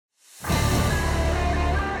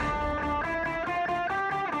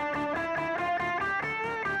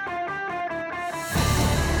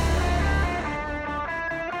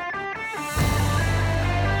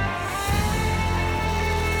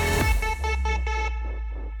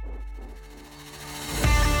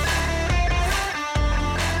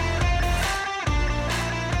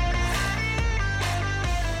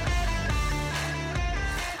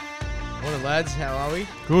lads. How are we?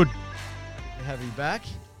 Good. Good to have you back.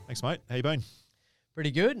 Thanks, mate. How you been?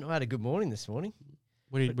 Pretty good. I had a good morning this morning.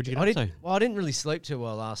 What'd you get up to? Well, I didn't really sleep too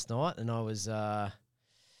well last night, and I was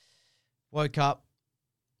woke up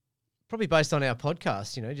probably based on our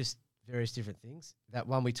podcast, just various different things. That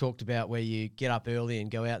one we talked about where you get up early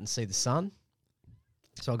and go out and see the sun.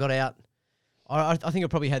 So I got out. I think I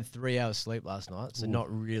probably had 3 hours sleep last night, so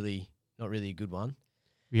not really a good one.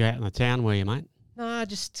 Were you out in the town, were you, mate? No,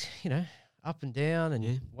 just, up and down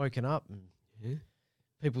and woken up and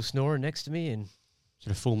people snoring next to me and... Is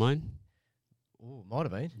it a full moon? Oh, might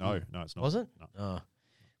have been. No, it's not. Was it? No. Oh.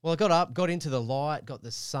 Well, I got up, got into the light, got the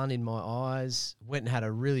sun in my eyes, went and had a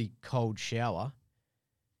really cold shower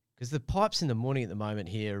because the pipes in the morning at the moment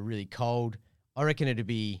here are really cold. I reckon it'd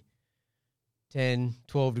be 10,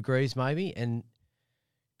 12 degrees maybe, and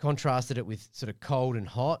contrasted it with sort of cold and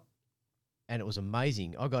hot, and it was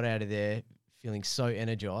amazing. I got out of there feeling so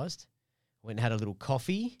energized. Went and had a little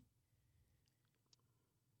coffee,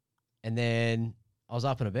 and then I was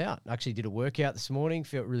up and about. Actually did a workout this morning,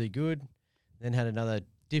 felt really good. Then had another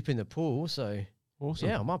dip in the pool. So, awesome.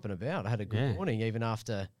 Yeah, I'm up and about. I had a good morning, even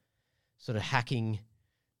after sort of hacking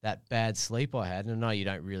that bad sleep I had. And I know you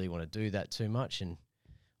don't really want to do that too much. And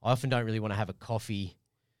I often don't really want to have a coffee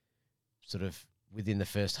sort of within the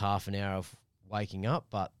first half an hour of waking up.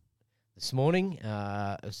 But this morning,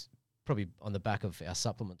 it was probably on the back of our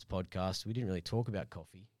supplements podcast. We didn't really talk about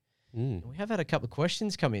coffee. And we have had a couple of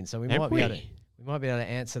questions come in, so we might be able to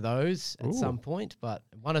answer those at some point. But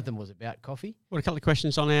one of them was about coffee. What, a couple of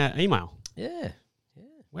questions on our email? Yeah.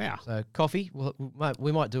 Wow. So coffee. Well,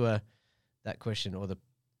 we might do that question, or the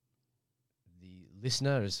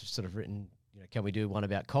listener has sort of written. Can we do one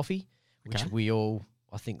about coffee, which we all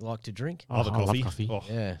I think like to drink. Oh, the coffee. I love coffee. Oh,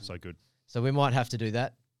 yeah, so good. So we might have to do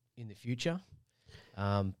that in the future.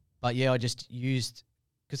 But yeah, I just used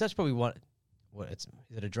because that's probably what is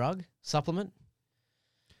it a drug supplement?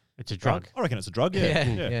 It's a drug. I reckon it's a drug.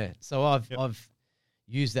 Yeah. So I've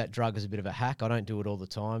used that drug as a bit of a hack. I don't do it all the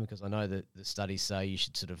time because I know that the studies say you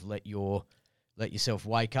should sort of let yourself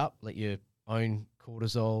wake up, let your own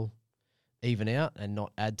cortisol even out and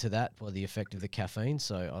not add to that by the effect of the caffeine.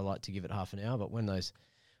 So I like to give it half an hour. But when it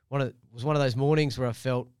was one of those mornings where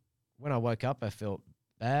when I woke up, I felt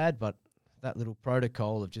bad, but that little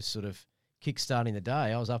protocol of just sort of kick-starting the day,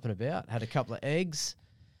 I was up and about, had a couple of eggs,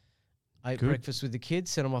 ate breakfast with the kids,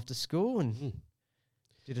 sent them off to school, and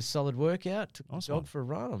did a solid workout, took the dog for a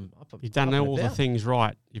run. You've done all the things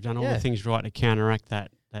right. You've done all the things right to counteract that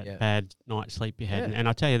bad night's sleep you had. And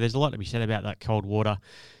I tell you, there's a lot to be said about that cold water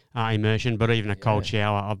immersion, but even a cold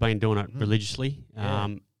shower. I've been doing it religiously.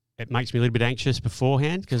 It makes me a little bit anxious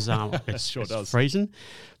beforehand because it's freezing.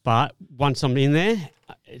 But once I'm in there,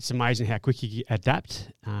 it's amazing how quick you adapt.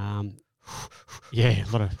 A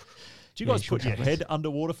lot of... Do you guys put your head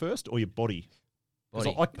underwater first or your body?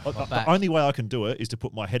 Body. The only way I can do it is to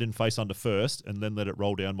put my head and face under first and then let it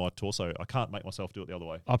roll down my torso. I can't make myself do it the other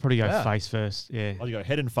way. I'll probably go face first, I go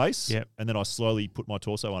head and face, and then I slowly put my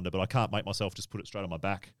torso under, but I can't make myself just put it straight on my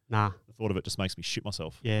back. Nah. The thought of it just makes me shit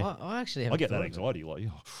myself. Yeah. I actually have I get that anxiety.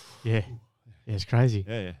 Yeah, it's crazy.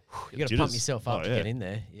 Yeah. You got to pump yourself up to get in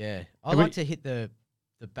there. Yeah. I like to hit the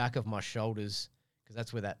back of my shoulders because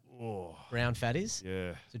that's where that brown fat is.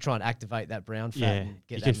 Yeah. So try and activate that brown fat and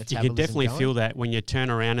get that metabolism You can definitely going. feel that when you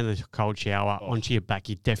turn around in the cold shower onto your back.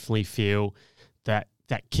 You definitely feel that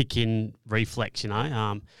kick-in reflex,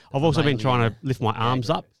 I've also been trying to lift my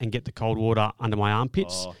arms up and get the cold water under my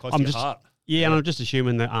armpits. Close to your heart. Yeah, and I'm just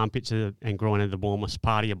assuming that armpits and groin are the warmest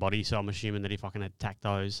part of your body, so I'm assuming that if I can attack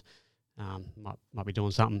those, might be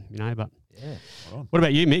doing something, but... Yeah. What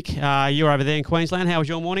about you, Mick? You're over there in Queensland. How was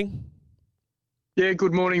your morning? Yeah,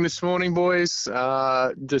 good morning this morning, boys.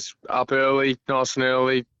 Just up early, nice and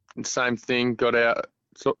early. Same thing, got out,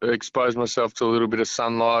 exposed myself to a little bit of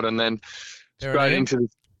sunlight and then straight into the...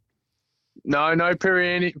 No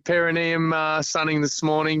perineum sunning this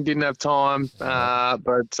morning. Didn't have time,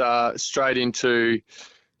 but straight into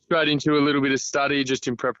a little bit of study just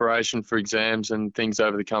in preparation for exams and things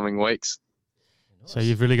over the coming weeks. So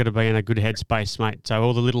you've really got to be in a good headspace, mate. So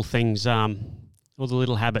all the little things, all the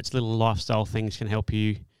little habits, little lifestyle things can help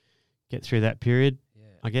you get through that period,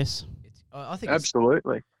 I guess. I think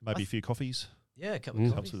absolutely. Maybe a few coffees. Yeah, a couple of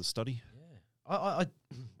coffees. Helps with the study. Yeah. I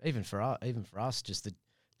even for us, just the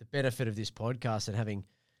benefit of this podcast and having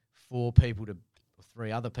 3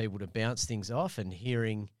 other people to bounce things off and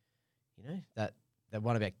hearing, that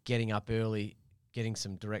one about getting up early, getting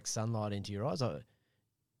some direct sunlight into your eyes.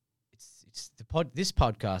 This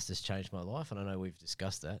podcast has changed my life, and I know we've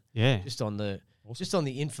discussed that. Yeah. Just on the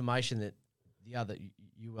information that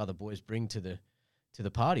you other boys bring to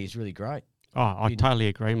the party is really great. Oh, I totally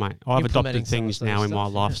agree, mate. I've adopted things now in my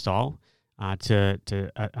lifestyle to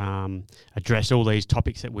address all these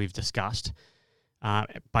topics that we've discussed,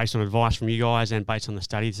 based on advice from you guys and based on the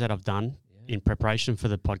studies that I've done in preparation for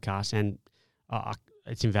the podcast, and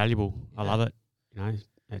it's invaluable. I love it. You know,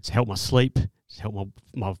 it's helped my sleep. It's helped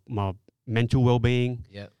my mental well-being.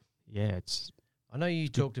 Yeah. Yeah, I know you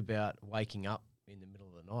talked about waking up in the middle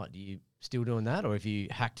of the night. Are you still doing that, or have you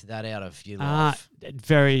hacked that out of your life?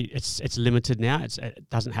 It's limited now. It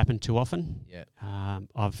doesn't happen too often. Yeah.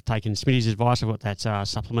 I've taken Smitty's advice. I've got that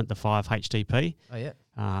supplement, the 5-HTP. Oh, yeah.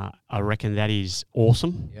 I reckon that is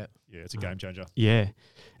awesome. Yeah. Yeah, it's a game changer. Yeah.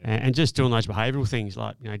 And just doing those behavioural things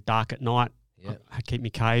like, you know, dark at night. Yeah. I keep me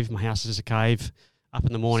cave. My house is a cave. Up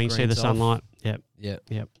in the morning, Screens see the sunlight. Yep.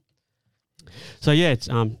 Yep. So yeah, it's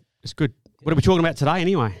good. What are we talking about today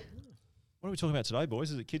anyway? What are we talking about today, boys?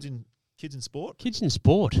 Is it kids in sport? Kids in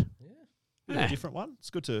sport. A different one. It's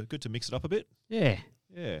good to mix it up a bit. Yeah.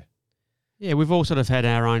 Yeah. Yeah, we've all sort of had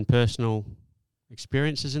our own personal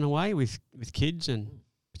experiences in a way with kids and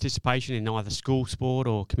participation in either school sport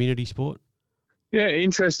or community sport. Yeah,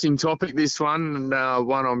 interesting topic, this one, and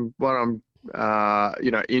one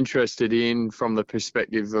I'm interested in from the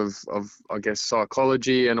perspective of I guess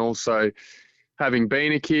psychology, and also having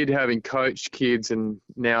been a kid, having coached kids, and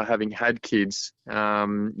now having had kids.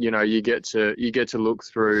 You get to look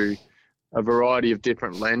through a variety of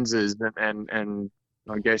different lenses and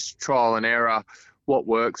I guess trial and error, what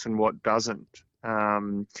works and what doesn't.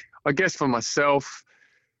 I guess for myself,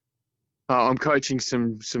 I'm coaching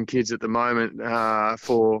some kids at the moment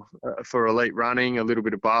for elite running, a little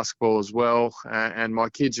bit of basketball as well, and my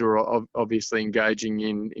kids are obviously engaging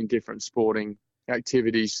in different sporting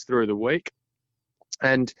activities through the week.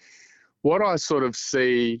 And what I sort of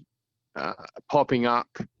see popping up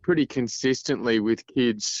pretty consistently with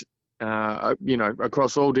kids,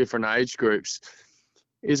 across all different age groups,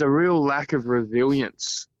 is a real lack of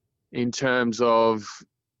resilience in terms of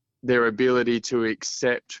their ability to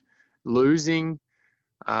accept losing,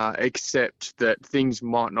 accept that things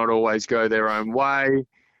might not always go their own way.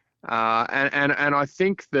 And I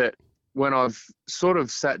think that when I've sort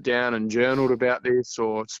of sat down and journaled about this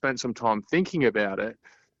or spent some time thinking about it,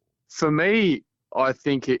 for me, I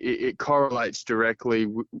think it correlates directly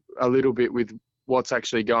a little bit with what's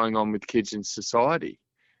actually going on with kids in society.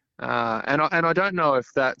 And I don't know if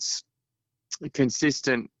that's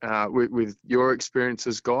consistent with your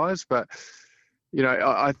experiences, guys, but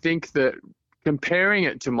I think that comparing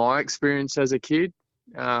it to my experience as a kid,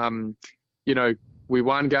 we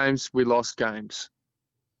won games, we lost games.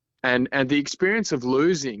 And the experience of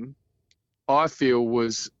losing, I feel,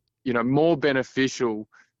 was, more beneficial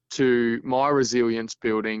to my resilience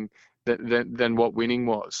building than what winning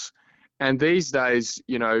was. And these days,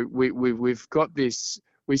 we've got this,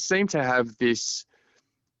 we seem to have this,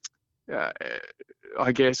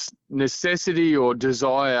 I guess, necessity or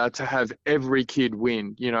desire to have every kid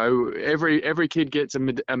win. Every kid gets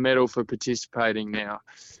a medal for participating now.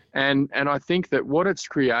 And I think that what it's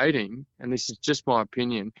creating, and this is just my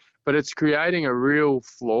opinion, but it's creating a real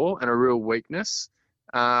flaw and a real weakness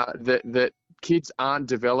that kids aren't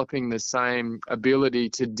developing the same ability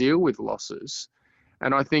to deal with losses.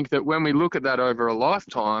 And I think that when we look at that over a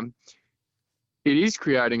lifetime, it is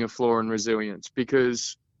creating a flaw in resilience,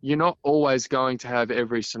 because you're not always going to have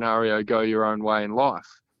every scenario go your own way in life.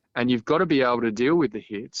 And you've got to be able to deal with the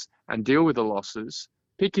hits and deal with the losses,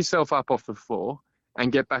 pick yourself up off the floor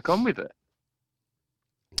and get back on with it.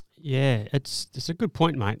 Yeah, it's a good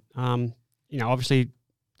point, mate. Obviously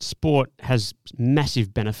sport has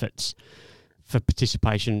massive benefits for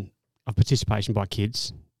participation by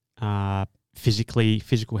kids,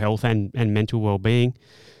 physical health and mental well-being.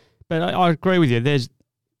 But I agree with you. There's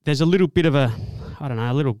a little bit of a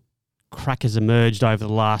little crack has emerged over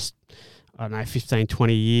the last, 15,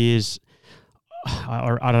 20 years.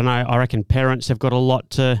 I don't know. I reckon parents have got a lot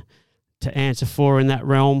to answer for in that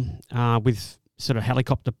realm, with sort of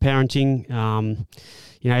helicopter parenting.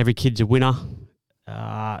 Every kid's a winner.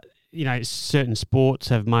 Certain sports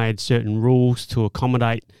have made certain rules to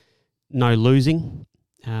accommodate no losing.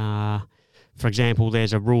 For example,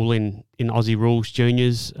 there's a rule in Aussie Rules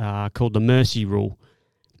Juniors called the Mercy Rule.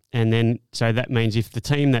 And then, so that means if the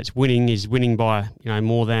team that's winning is winning by,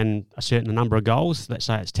 more than a certain number of goals, let's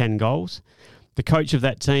say it's 10 goals, the coach of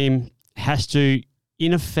that team has to,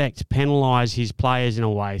 in effect, penalise his players in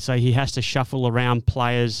a way. So he has to shuffle around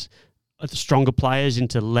players, the stronger players,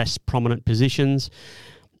 into less prominent positions.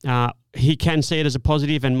 He can see it as a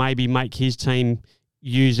positive and maybe make his team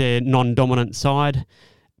use their non-dominant side,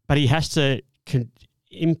 but he has to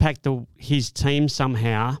impact his team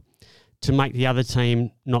somehow to make the other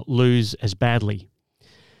team not lose as badly.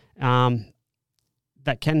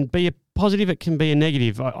 That can be a positive, it can be a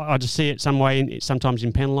negative. I just see it sometimes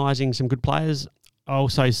in penalising some good players. I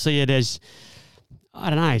also see it as, I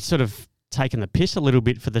don't know, sort of taking the piss a little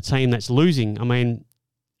bit for the team that's losing. I mean,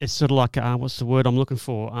 it's sort of like, what's the word I'm looking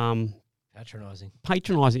for? Patronising.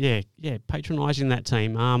 Patronising, yeah, patronising that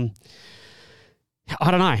team. I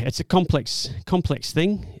don't know. It's a complex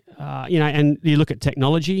thing, and you look at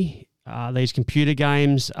technology. These computer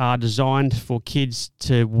games are designed for kids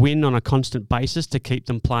to win on a constant basis to keep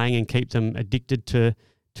them playing and keep them addicted to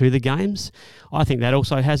the games. I think that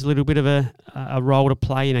also has a little bit of a role to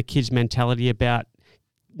play in a kid's mentality about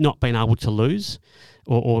not being able to lose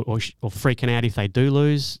or freaking out if they do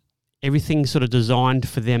lose. Everything's sort of designed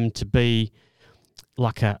for them to be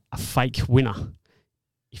like a fake winner,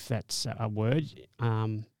 if that's a word.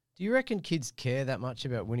 Do you reckon kids care that much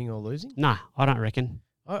about winning or losing? No, I don't reckon.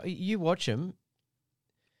 You watch them.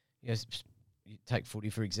 You take footy,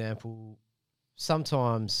 for example.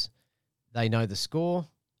 Sometimes they know the score.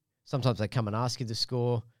 Sometimes they come and ask you the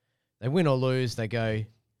score. They win or lose, they go,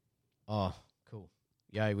 oh, cool.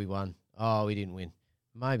 Yay, we won. Oh, we didn't win.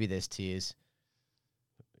 Maybe there's tears.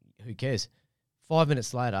 Who cares? 5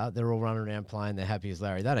 minutes later, they're all running around playing. They're happy as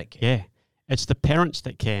Larry. They don't care. Yeah. It's the parents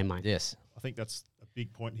that care, mate. Yes. I think that's a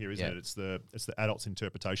big point here, isn't it? It's the adults'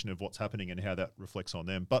 interpretation of what's happening and how that reflects on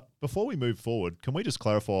them. But before we move forward, can we just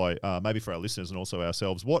clarify, maybe for our listeners and also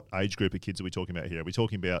ourselves, what age group of kids are we talking about here? Are we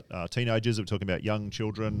talking about teenagers? Are we talking about young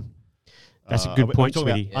children? That's a good point, are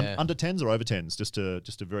we Smitty. talking about under 10s or over 10s? Just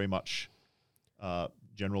to very much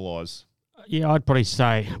generalise. Yeah, I'd probably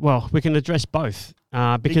say, well, we can address both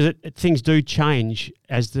because things do change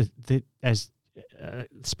as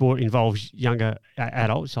sport involves younger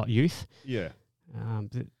adults, like youth. Yeah.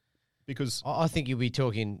 Because I think you'll be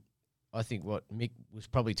talking. I think what Mick was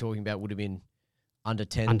probably talking about would have been under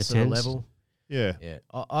 10 sort of level. Yeah. Yeah.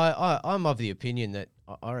 I'm of the opinion that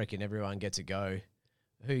I reckon everyone gets a go.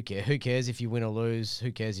 Who cares? Who cares if you win or lose?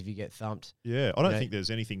 Who cares if you get thumped? Yeah. I don't think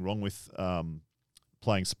there's anything wrong with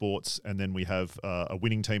playing sports and then we have a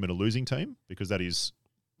winning team and a losing team, because that is,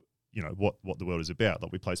 what the world is about.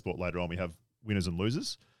 Like we play sport later on, we have winners and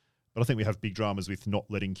losers. But I think we have big dramas with not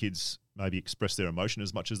letting kids maybe express their emotion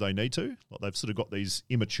as much as they need to. Like they've sort of got these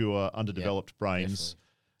immature, underdeveloped brains,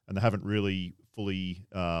 and they haven't really fully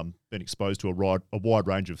been exposed to a wide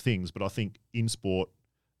range of things. But I think in sport,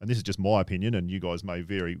 and this is just my opinion, and you guys may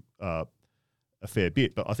vary a fair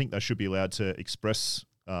bit, but I think they should be allowed to express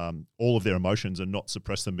all of their emotions and not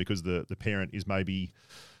suppress them because the parent is maybe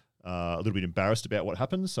a little bit embarrassed about what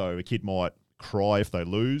happens. So a kid might cry if they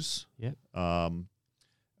lose. Yeah.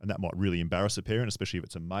 And that might really embarrass a parent, especially if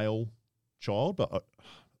it's a male child. But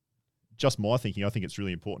just my thinking, I think it's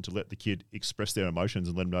really important to let the kid express their emotions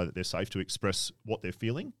and let them know that they're safe to express what they're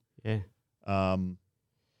feeling. Yeah. And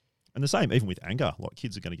the same even with anger. Like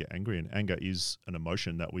kids are going to get angry, and anger is an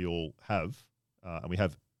emotion that we all have. And we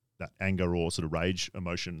have that anger or sort of rage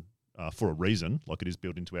emotion for a reason. Like it is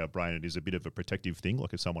built into our brain. It is a bit of a protective thing.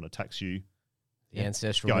 Like if someone attacks you, the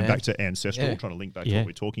ancestral going man. back to ancestral, trying to link back to what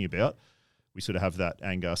we're talking about, we sort of have that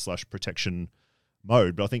anger/protection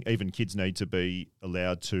mode. But I think even kids need to be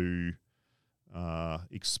allowed to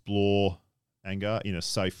explore anger in a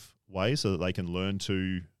safe way so that they can learn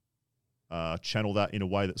to channel that in a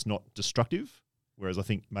way that's not destructive. Whereas I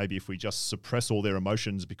think maybe if we just suppress all their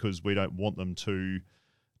emotions because we don't want them to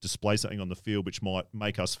display something on the field which might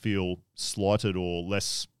make us feel slighted or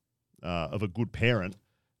less of a good parent,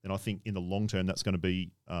 then I think in the long term that's going to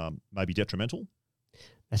be maybe detrimental.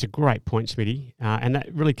 That's a great point, Smitty. And that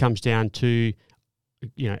really comes down to,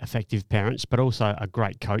 effective parents, but also a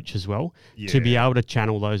great coach as well, to be able to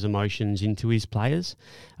channel those emotions into his players.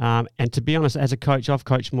 And to be honest, as a coach, I've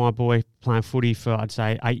coached my boy playing footy for, I'd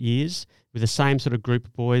say, 8 years with the same sort of group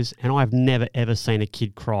of boys, and I've never, ever seen a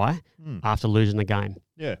kid cry after losing the game.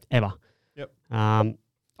 Yeah. Ever. Yep.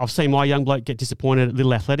 I've seen my young bloke get disappointed at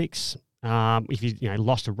Little Athletics. If he's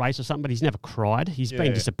lost a race or something, but he's never cried. He's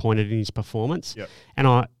been disappointed in his performance, and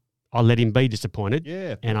I let him be disappointed.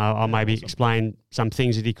 Yeah, and I'll maybe explain some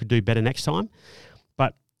things that he could do better next time.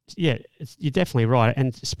 But you're definitely right.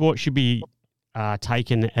 And sport should be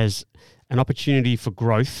taken as an opportunity for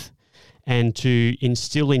growth and to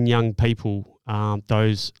instill in young people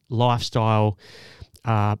those lifestyle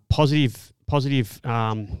positive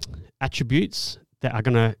attributes that are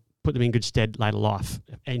going to put them in good stead later life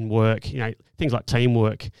in work, things like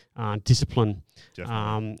teamwork, discipline,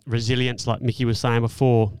 resilience, like Mickey was saying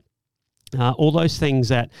before, all those things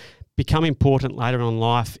that become important later on in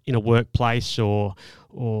life in a workplace or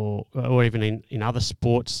even in other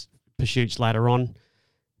sports pursuits later on.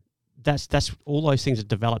 that's all those things are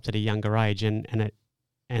developed at a younger age, and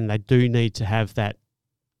they do need to have that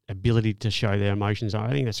ability to show their emotions. I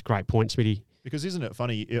think that's a great point, Smitty. Because isn't it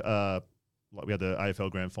funny? Like we had the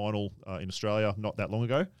AFL Grand Final in Australia not that long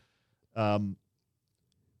ago.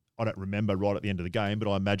 I don't remember right at the end of the game,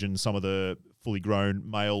 but I imagine some of the fully grown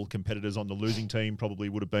male competitors on the losing team probably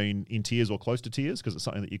would have been in tears or close to tears, because it's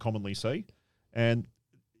something that you commonly see. And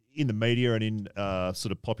in the media and in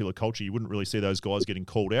sort of popular culture, you wouldn't really see those guys getting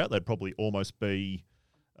called out. They'd probably almost be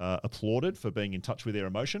applauded for being in touch with their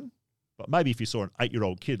emotion. But maybe if you saw an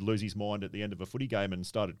 8-year-old kid lose his mind at the end of a footy game and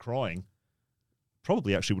started crying,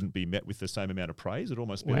 probably actually wouldn't be met with the same amount of praise. It'd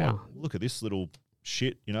almost be like, look at this little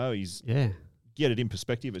shit, he's get it in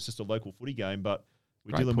perspective. It's just a local footy game, but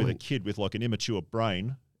we're dealing with a kid with like an immature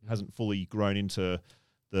brain, hasn't fully grown into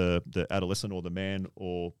the adolescent or the man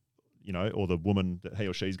or the woman that he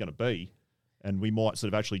or she's going to be. And we might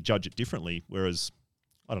sort of actually judge it differently. Whereas,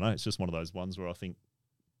 I don't know, it's just one of those ones where I think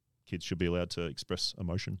kids should be allowed to express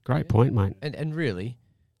emotion. Great point, mate. And really,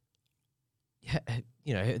 they're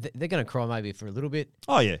going to cry maybe for a little bit.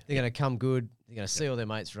 Oh, yeah. They're going to come good. They're going to see all their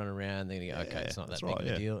mates run around. They're going to go, okay, it's not that big of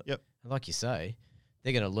a deal. Yep. And like you say,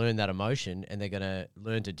 they're going to learn that emotion and they're going to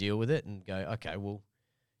learn to deal with it and go, okay, well,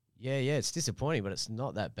 yeah, it's disappointing, but it's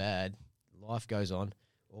not that bad. Life goes on.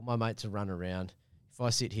 All my mates are running around. If I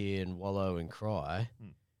sit here and wallow and cry,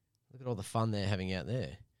 look at all the fun they're having out there.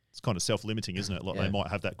 It's kind of self-limiting, isn't it? Like they might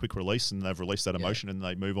have that quick release and they've released that emotion and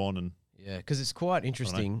they move on. And yeah, because it's quite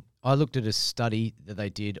interesting. I looked at a study that they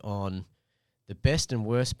did on the best and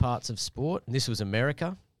worst parts of sport. And this was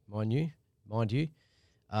America, mind you.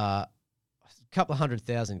 A couple of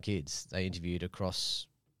 100,000 kids they interviewed across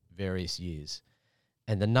various years.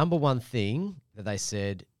 And the number one thing that they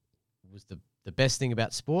said was the best thing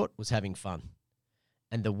about sport was having fun.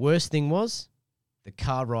 And the worst thing was the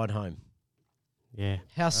car ride home. Yeah.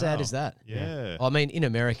 How sad is that? Yeah. I mean, in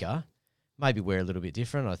America, maybe we're a little bit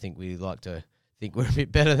different. I think we like to think we're a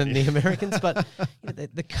bit better than the Americans. But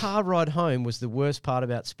the car ride home was the worst part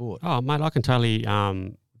about sport. Oh, mate, I can totally...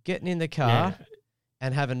 Getting in the car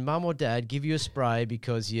and having mum or dad give you a spray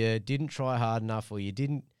because you didn't try hard enough or you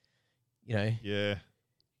didn't,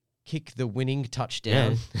 kick the winning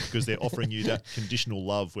touchdown. Because they're offering you that conditional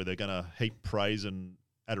love where they're going to heap praise and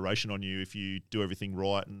adoration on you if you do everything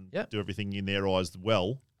right and do everything in their eyes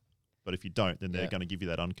well. But if you don't, then they're going to give you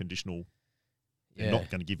that unconditional. They're not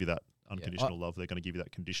going to give you that unconditional love. They're going to give you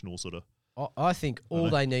that conditional sort of. I think all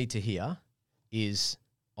they need to hear is,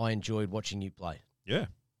 I enjoyed watching you play. Yeah.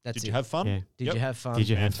 That's Did you have fun? Yeah. Did you have fun? Did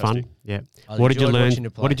you have fun? Yeah. I What did you enjoyed learn? watching you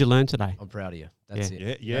play. What did you learn today? I'm proud of you. That's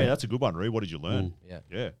it. Yeah, that's a good one, Roo. What did you learn?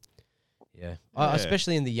 Yeah.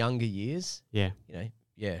 Especially in the younger years. Yeah.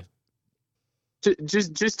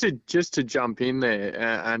 Just to jump in there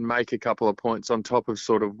and make a couple of points on top of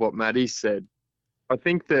sort of what Maddie said. I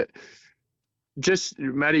think that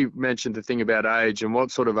Maddie mentioned the thing about age and what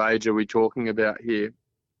sort of age are we talking about here.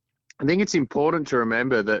 I think it's important to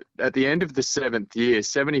remember that at the end of the 7th year,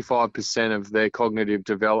 75% of their cognitive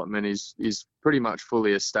development is pretty much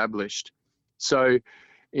fully established. So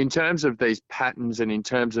in terms of these patterns and in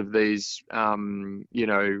terms of these, I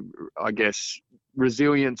guess,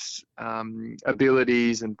 resilience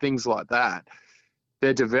abilities and things like that,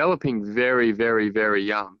 they're developing very, very, very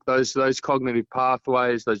young. Those cognitive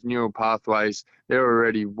pathways, those neural pathways, they're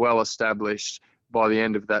already well established by the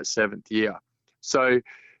end of that 7th year.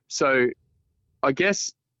 So I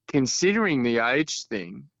guess considering the age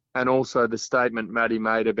thing and also the statement Maddie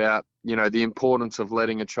made about, the importance of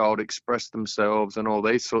letting a child express themselves and all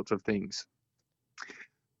these sorts of things,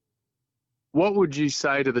 what would you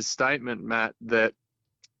say to the statement, Matt, that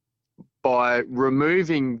by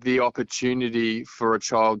removing the opportunity for a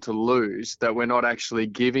child to lose, that we're not actually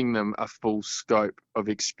giving them a full scope of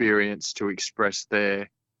experience to express their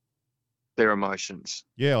emotions?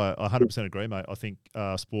 Yeah, I 100% agree, mate. I think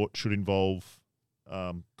sport should involve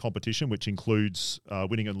competition, which includes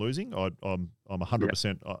winning and losing. I'm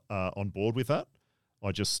 100% on board with that.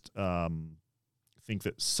 I just think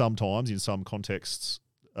that sometimes, in some contexts,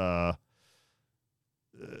 the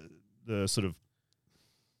sort of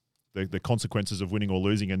the consequences of winning or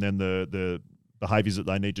losing, and then the behaviours that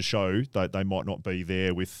they need to show, they might not be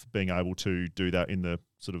there with being able to do that in the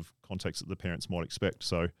sort of context that the parents might expect.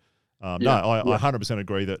 So. I 100%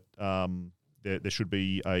 agree that there should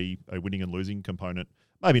be a winning and losing component,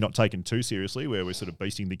 maybe not taken too seriously, where we're sort of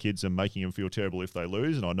beasting the kids and making them feel terrible if they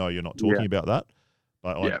lose. And I know you're not talking about that,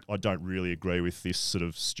 but I don't really agree with this sort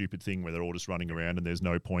of stupid thing where they're all just running around and there's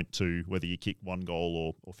no point to whether you kick 1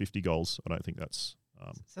 goal or 50 goals. I don't think that's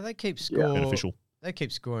so they keep scoring. Beneficial. They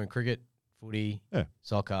keep scoring cricket, footy,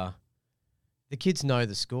 soccer. the kids know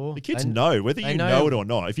the score. The kids know whether you know it or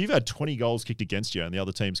not. If you've had 20 goals kicked against you and the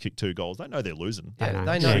other team's kicked 2 goals, they know they're losing. They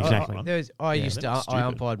know. Yeah, exactly. I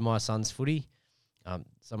umpired my son's footy.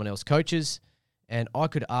 Someone else coaches, and I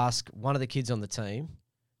could ask one of the kids on the team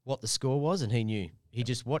what the score was, and he knew. He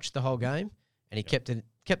just watched the whole game, and he kept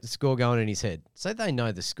the score going in his head. So they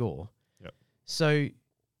know the score. Yep. So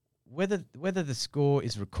whether the score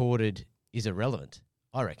is recorded is irrelevant,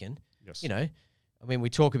 I reckon. Yes. You know, I mean, we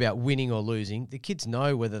talk about winning or losing. The kids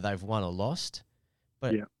know whether they've won or lost,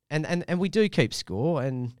 but and we do keep score.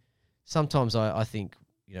 And sometimes I think,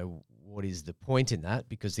 you know, what is the point in that?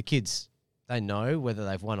 Because the kids, they know whether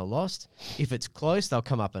they've won or lost. If it's close, they'll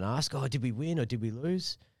come up and ask, "Oh, did we win or did we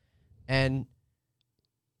lose?" And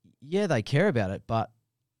yeah, they care about it, but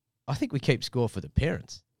I think we keep score for the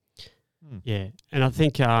parents. Yeah, and I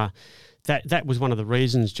think that was one of the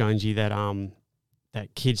reasons, Jonesy, that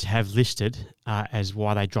that kids have listed as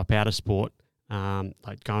why they drop out of sport.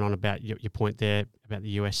 Like going on about your point there about the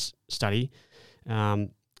US study.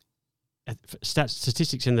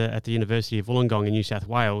 Statistics at the University of Wollongong in New South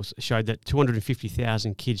Wales showed that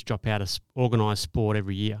 250,000 kids drop out of organised sport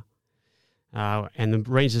every year. And the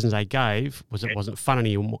reasons they gave was it wasn't fun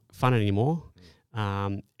anymore.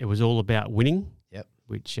 It was all about winning,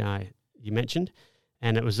 which you mentioned,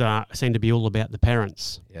 and it was seemed to be all about the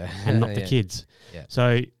parents and not the kids. Yeah.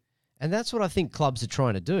 So, and that's what I think clubs are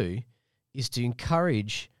trying to do, is to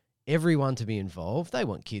encourage everyone to be involved. They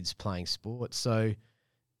want kids playing sport, so,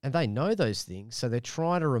 and they know those things, so they're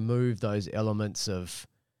trying to remove those elements of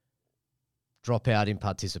dropout in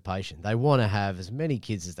participation. They want to have as many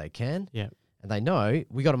kids as they can, and they know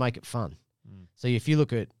we got to make it fun. So if you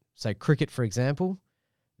look at, say, cricket, for example,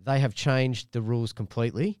 they have changed the rules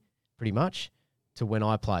completely, pretty much, to when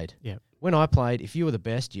I played. When I played, if you were the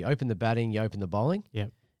best, you opened the batting, you opened the bowling,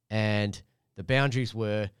 and the boundaries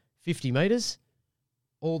were 50 metres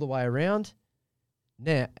all the way around.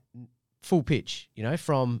 Now, full pitch, you know,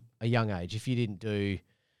 from a young age. If you didn't do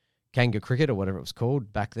Kanga cricket or whatever it was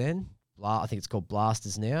called back then, I think it's called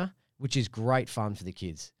Blasters now, which is great fun for the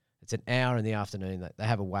kids. It's an hour in the afternoon. They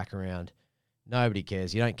have a whack around. Nobody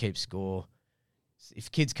cares. You don't keep score.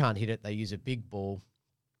 If kids can't hit it, they use a big ball.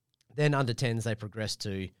 Then under 10s, they progress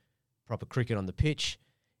to proper cricket on the pitch.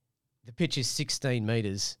 The pitch is 16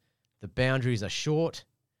 metres. The boundaries are short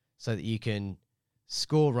so that you can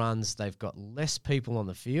score runs. They've got less people on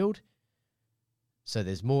the field. So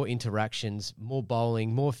there's more interactions, more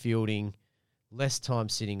bowling, more fielding, less time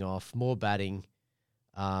sitting off, more batting,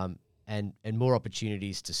 and more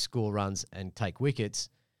opportunities to score runs and take wickets.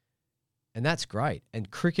 And that's great. And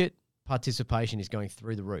cricket participation is going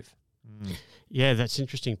through the roof. Yeah, that's an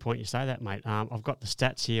interesting point you say that, mate. I've got the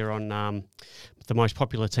stats here on the most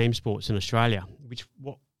popular team sports in Australia.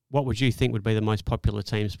 What would you think would be the most popular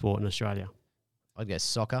team sport in Australia? I'd guess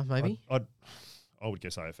soccer, maybe. I would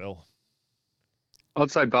guess AFL.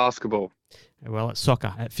 I'd say basketball. Well, it's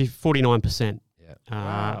soccer at 49%. Yeah.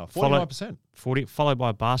 Wow, 49%. Followed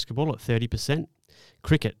by basketball at 30%.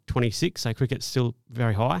 Cricket, 26%. So cricket's still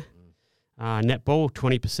very high. Netball,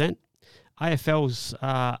 20%. AFL's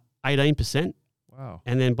 18%. Wow.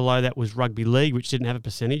 And then below that was rugby league, which didn't have a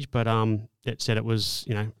percentage, but it said it was,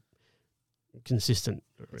 consistent.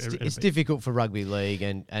 It's difficult for rugby league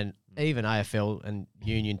and even AFL and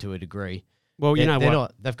union to a degree. Well,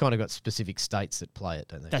 they've kind of got specific states that play it,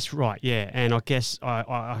 don't they? That's right, yeah. And I guess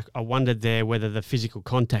I wondered there whether the physical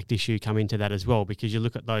contact issue come into that as well, because you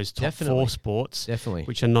look at those top four sports,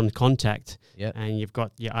 which are non-contact, and you've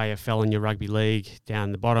got your AFL and your rugby league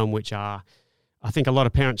down the bottom, which are, I think a lot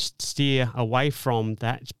of parents steer away from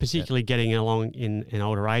that, particularly getting along in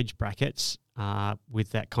older age brackets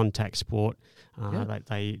with that contact sport.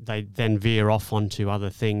 They then veer off onto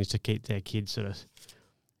other things to keep their kids sort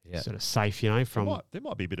of safe, from... There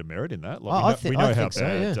might be a bit of merit in that. Like we know how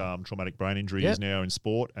bad traumatic brain injury is now in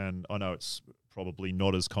sport, and I know it's probably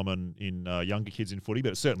not as common in younger kids in footy,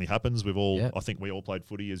 but it certainly happens. I think we all played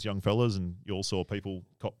footy as young fellas, and you all saw people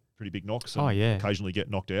cop pretty big knocks and occasionally get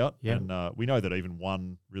knocked out. And we know that even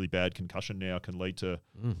one really bad concussion now can lead to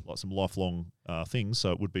like some lifelong things,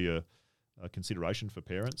 so it would be a consideration for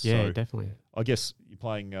parents. Yeah, so definitely. I guess you're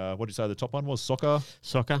playing, what did you say the top one was? Soccer,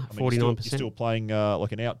 49%. You're still playing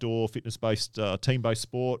like an outdoor, fitness-based, team-based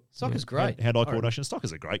sport. Soccer's great. Hand-eye coordination.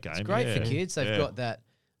 Soccer's a great game. It's great for kids. They've got that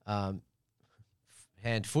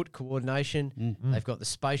hand-foot coordination. They've got the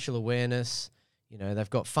spatial awareness. They've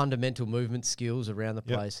got fundamental movement skills around the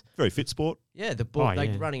place. Very fit sport. Yeah, the ball,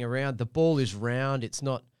 they're running around. The ball is round. It's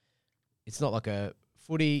not like a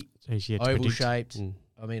footy, oval-shaped.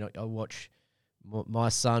 I mean, I watch my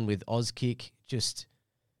son with Auskick, just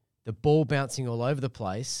the ball bouncing all over the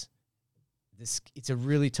place. it's a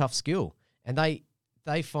really tough skill, and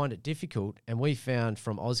they find it difficult. And we found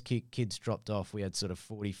from Auskick, kids dropped off. We had sort of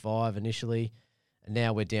 45 initially, and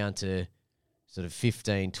now we're down to sort of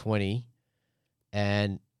 15, 20.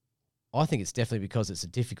 And I think it's definitely because it's a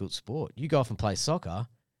difficult sport. You go off and play soccer,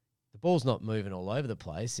 the ball's not moving all over the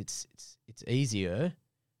place. It's easier,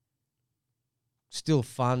 still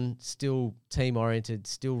fun, still team oriented,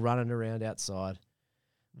 still running around outside.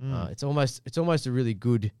 It's almost a really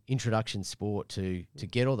good introduction sport to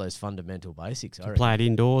get all those fundamental basics. I play it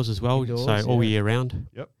indoors as well, all year round.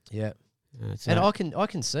 Yep. Yeah. And I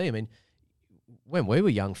can see. I mean, when we were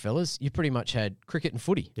young fellas, you pretty much had cricket and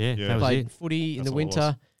footy. Yeah. Yeah. That was Played it. footy in the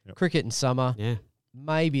winter, Yep. cricket in summer. Yeah.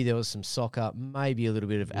 Maybe there was some soccer, maybe a little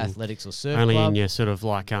bit of athletics or surf Only club. in your sort of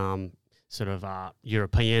like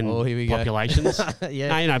European Oh, here we go. populations. Yeah.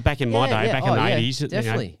 No, you know, back in my Yeah, day, yeah. back Oh, in the yeah, 80s,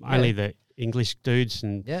 definitely. only the English dudes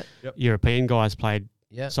and Yeah. European guys played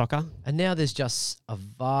Yeah. soccer. And now there's just a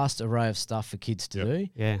vast array of stuff for kids to do.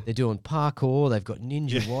 Yeah. They're doing parkour. They've got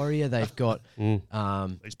Ninja Warrior. They've got These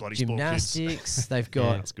bloody sport kids. gymnastics. They've Yeah.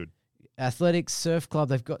 got That's good. athletics, surf club.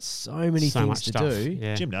 They've got so many So things much to stuff. do.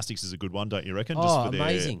 Yeah. Gymnastics is a good one, don't you reckon? Oh, Just for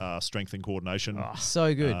amazing. their strength and coordination.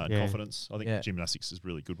 So good. And Yeah. confidence. I think Yeah. gymnastics is a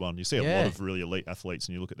really good one. You see a Yeah. lot of really elite athletes,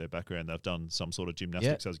 and you look at their background; they've done some sort of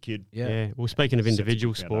gymnastics as a kid. Yeah. Yeah. Well, speaking of Sets a good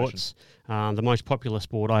individual foundation. sports, the most popular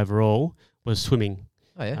sport overall was swimming.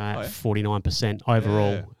 Oh yeah. 49%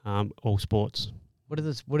 overall, all sports. What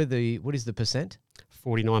is the percent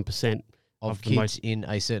 49% of of the kids most. in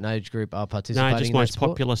a certain age group are participating No, just in that most sport?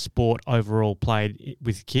 popular sport overall played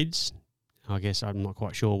with kids. I guess I'm not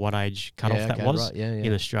quite sure what age cutoff Yeah, that okay, was right. Yeah, in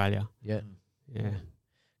yeah. Australia. Yeah. Yeah.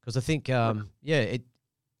 Because I think, it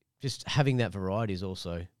just having that variety is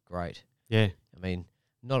also great. Yeah. I mean,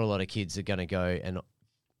 not a lot of kids are going to go, and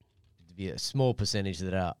be a small percentage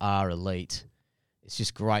that are elite. It's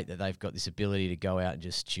just great that they've got this ability to go out and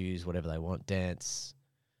just choose whatever they want: dance,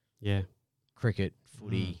 Yeah. cricket,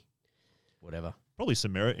 footy, whatever. Probably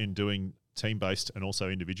some merit in doing team-based and also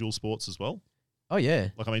individual sports as well. Oh yeah,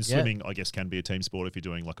 Like, I mean, Yeah. swimming, I guess, can be a team sport if you're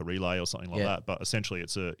doing like a relay or something like Yeah. that. But essentially,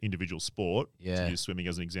 it's an individual sport. Yeah. To use swimming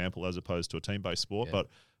as an example, as opposed to a team-based sport, Yeah. but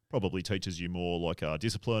probably teaches you more like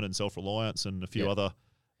discipline and self-reliance and a few Yeah. other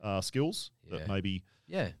skills Yeah. that maybe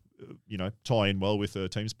yeah, tie in well with a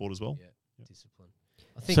team sport as well. Yeah. Discipline.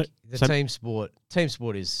 I think So- team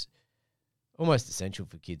sport is almost essential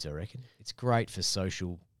for kids. I reckon it's great for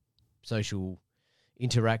social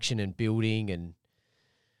interaction and building, and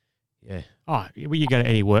yeah, Oh, well, you go to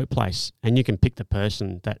any workplace and you can pick the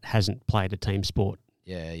person that hasn't played a team sport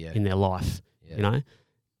yeah, in their life. yeah. You know,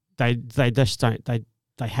 they just don't.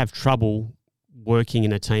 They have trouble working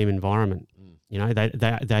in a team environment. Mm. You know,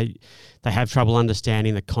 they have trouble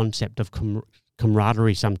understanding the concept of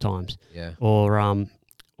camaraderie sometimes, Yeah, or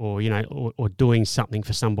doing something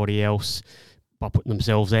for somebody else by putting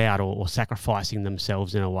themselves out or sacrificing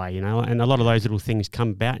themselves in a way. You know, and a lot of those little things come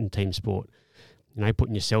about in team sport. You know,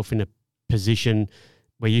 putting yourself in a position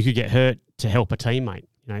where you could get hurt to help a teammate.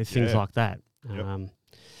 You know, things Yeah. like that. Yep.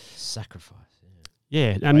 sacrifice.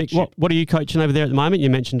 Yeah, and Mick, what are you coaching over there at the moment? You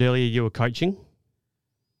mentioned earlier you were coaching.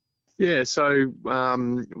 Yeah, so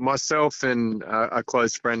myself and a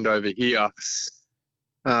close friend over here,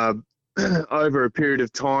 over a period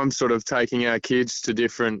of time, sort of taking our kids to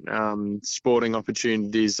different sporting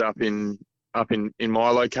opportunities up in my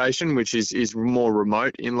location, which is more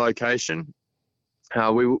remote in location.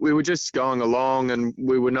 We were just going along, and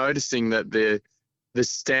we were noticing that the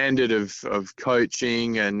standard of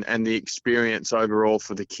coaching and the experience overall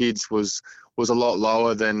for the kids was a lot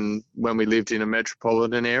lower than when we lived in a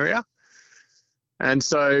metropolitan area. And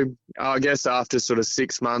so I guess after sort of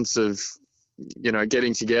 6 months of,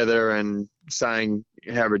 getting together and saying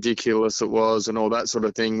how ridiculous it was and all that sort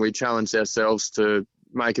of thing, we challenged ourselves to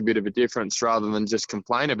make a bit of a difference rather than just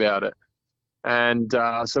complain about it. And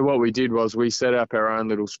so what we did was we set up our own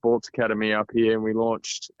little sports academy up here, and we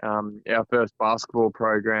launched our first basketball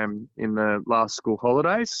program in the last school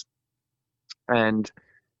holidays. And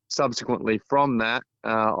subsequently from that,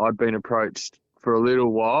 I've been approached for a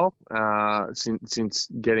little while since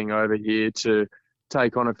getting over here to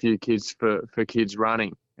take on a few kids for kids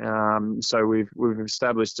running. So we've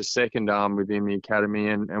established a second arm within the academy,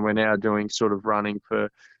 and we're now doing sort of running for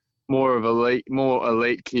more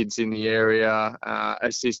elite kids in the area,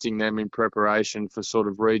 assisting them in preparation for sort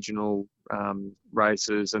of regional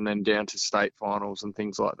races and then down to state finals and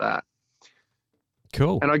things like that.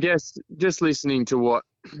 Cool. And I guess just listening to what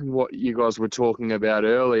you guys were talking about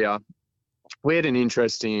earlier, we had an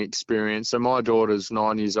interesting experience. So my daughter's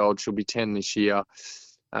 9 years old. She'll be 10 this year.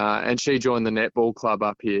 and she joined the netball club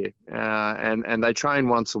up here, and they train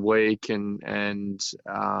once a week, and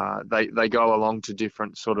they go along to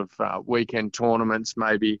different sort of weekend tournaments,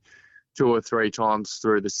 maybe 2 or 3 times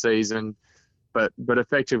through the season. But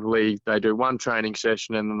effectively, they do one training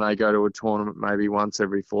session and then they go to a tournament maybe once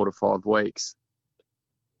every 4 to 5 weeks.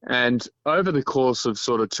 And over the course of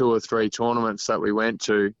sort of 2 or 3 tournaments that we went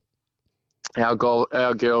to, our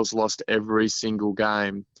girls lost every single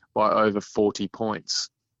game by over 40 points.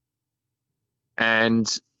 And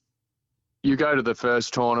you go to the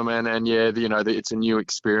first tournament and, yeah, it's a new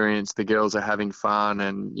experience. The girls are having fun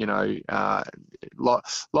and,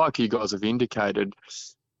 like you guys have indicated,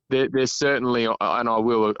 there's certainly, and I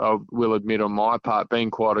will admit on my part, being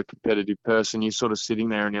quite a competitive person, you're sort of sitting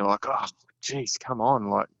there and you're like, oh, geez, come on.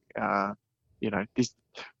 Like, this,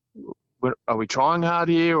 are we trying hard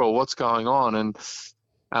here or what's going on? And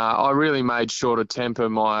I really made sure to temper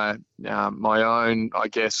my own, I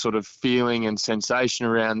guess, sort of feeling and sensation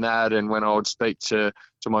around that. And when I would speak to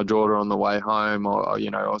my daughter on the way home, I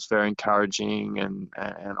was very encouraging and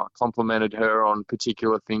I complimented her on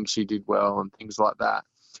particular things she did well and things like that.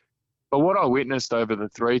 But what I witnessed over the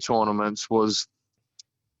 3 tournaments was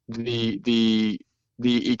the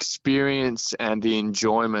experience and the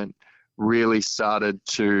enjoyment really started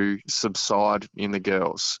to subside in the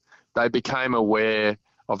girls. They became aware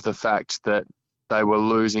of the fact that they were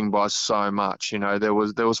losing by so much. There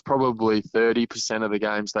was probably 30% of the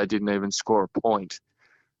games they didn't even score a point.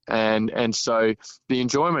 And so the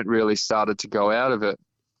enjoyment really started to go out of it.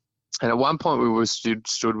 And at one point we were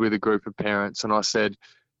stood with a group of parents and I said,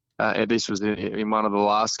 and this was in one of the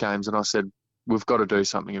last games, and I said, we've got to do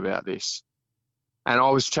something about this. And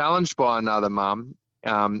I was challenged by another mum,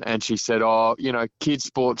 and she said, kids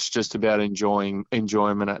sport's just about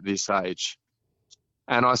enjoyment at this age.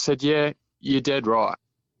 And I said, yeah, you're dead right.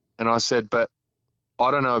 And I said, but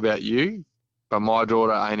I don't know about you, but my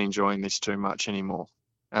daughter ain't enjoying this too much anymore.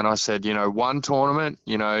 And I said, one tournament,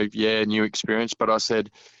 new experience, but I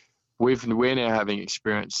said, we're now having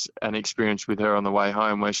an experience with her on the way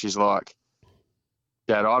home where she's like,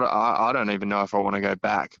 Dad, I don't even know if I want to go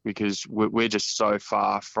back because we're just so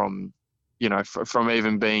far from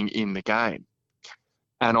even being in the game.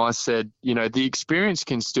 And I said, the experience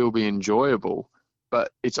can still be enjoyable,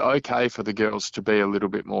 but it's okay for the girls to be a little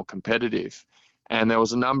bit more competitive. And there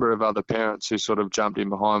was a number of other parents who sort of jumped in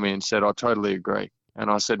behind me and said, I totally agree. And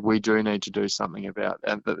I said, we do need to do something about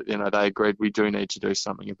it. And, they agreed we do need to do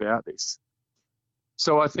something about this.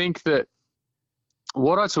 So I think that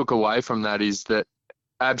what I took away from that is that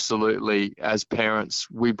absolutely, as parents,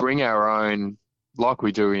 we bring our own, like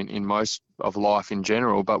we do in most of life in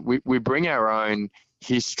general, but we bring our own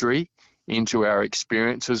history into our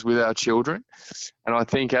experiences with our children. And I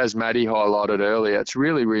think, as Maddie highlighted earlier, it's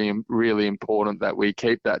really, really, really important that we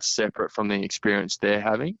keep that separate from the experience they're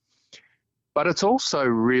having. But it's also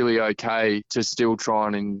really okay to still try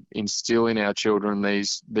and instill in our children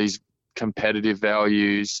these competitive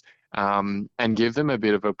values and give them a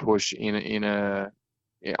bit of a push in a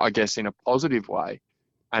positive way,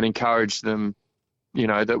 and encourage them,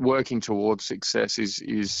 that working towards success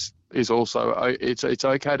is also, it's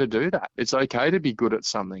okay to do that. It's okay to be good at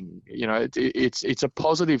something. It's a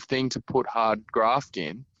positive thing to put hard graft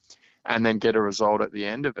in and then get a result at the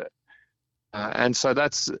end of it. And so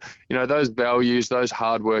that's, those values, those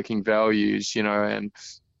hardworking values, and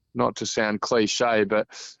not to sound cliche, but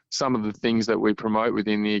some of the things that we promote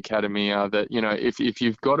within the academy are that, if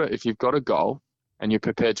you've got a goal and you're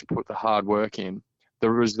prepared to put the hard work in, the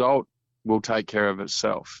result will take care of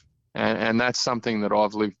itself. And that's something that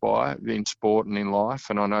I've lived by in sport and in life.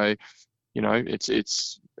 And I know,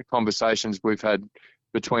 it's the conversations we've had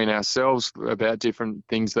between ourselves about different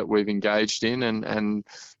things that we've engaged in, and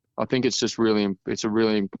I think it's a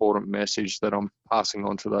really important message that I'm passing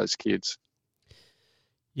on to those kids.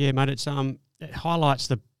 Yeah, mate, it highlights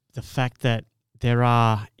the fact that there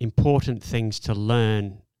are important things to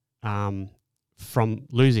learn from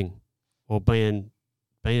losing or being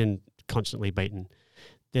constantly beaten.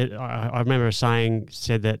 I remember a saying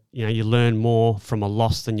said that you learn more from a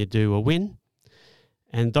loss than you do a win.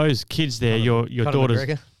 And those kids there, your daughters.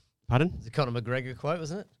 McGregor. Pardon? It's a Conor McGregor quote,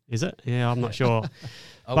 wasn't it? Is it? Yeah, I'm not sure.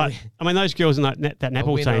 But I mean, those girls in that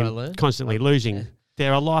netball team constantly losing. Yeah.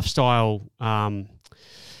 There are lifestyle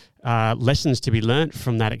lessons to be learnt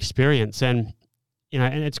from that experience, and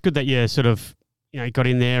and it's good that you sort of got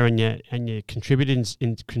in there and you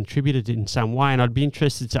contributed in some way. And I'd be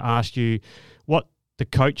interested to ask you what the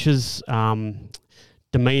coach's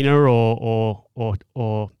demeanour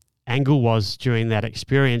or angle was during that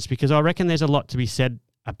experience, because I reckon there's a lot to be said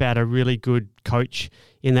about a really good coach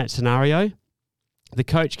in that scenario. the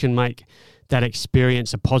coach can make that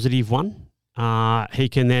experience a positive one. He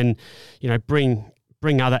can then,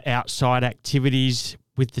 bring other outside activities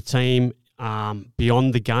with the team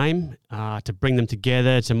beyond the game to bring them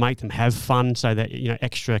together, to make them have fun, so that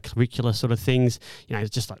extracurricular sort of things. It's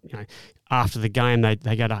just like after the game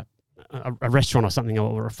they go to a restaurant or something,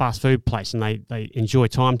 or a fast food place, and they enjoy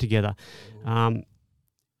time together.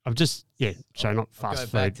 I've just not fast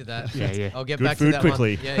food. Back to that. Yeah. I'll get Good back food to that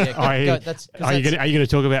quickly. One. Yeah. Are you going to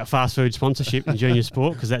talk about fast food sponsorship in junior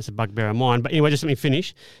sport? Because that's a bugbear of mine. But anyway, just let me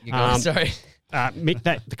finish. Sorry. Mick,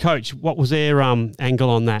 the coach, what was their angle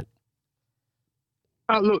on that?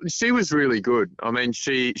 Look, she was really good. I mean,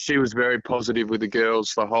 she was very positive with the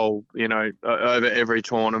girls the whole, over every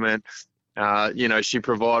tournament. She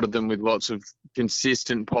provided them with lots of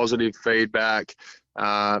consistent positive feedback.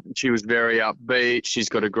 She was very upbeat. She's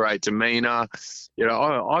got a great demeanour.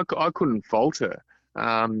 I couldn't fault her.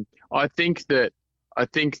 I think that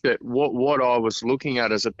what I was looking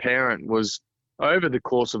at as a parent was over the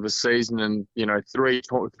course of a season and three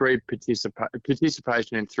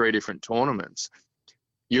participation in 3 different tournaments.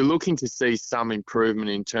 You're looking to see some improvement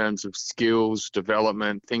in terms of skills,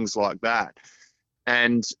 development, things like that.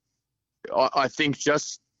 And I think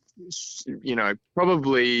just,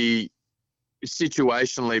 probably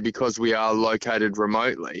situationally, because we are located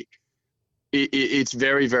remotely, it's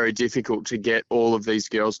very, very difficult to get all of these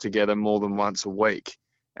girls together more than once a week.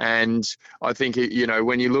 And I think,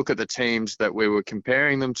 when you look at the teams that we were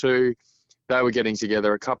comparing them to, they were getting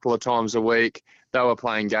together a couple of times a week. They were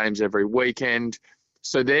playing games every weekend.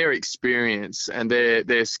 So their experience and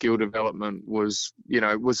their skill development was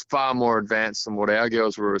far more advanced than what our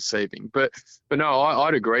girls were receiving. But no,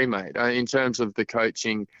 I'd agree, mate. In terms of the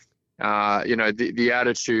coaching, the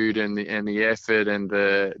attitude and the effort and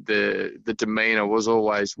the demeanour was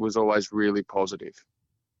always really positive.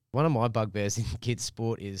 One of my bugbears in kids'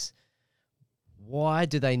 sport is, why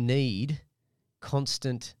do they need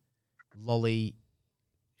constant lolly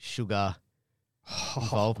sugar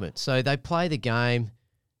involvement? So they play the game.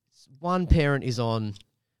 One parent is on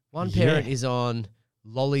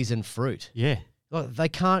lollies and fruit. Yeah. Like, they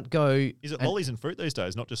can't go. Is it lollies and fruit these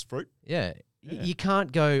days, not just fruit? Yeah. You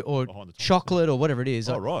can't go, or chocolate or whatever it is.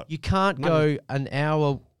 Oh, right. You can't go an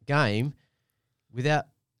hour game without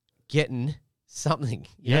getting something.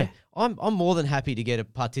 You know? I'm more than happy to get a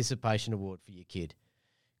participation award for your kid.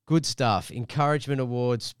 Good stuff. Encouragement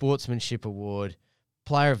award, sportsmanship award,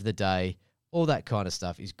 player of the day, all that kind of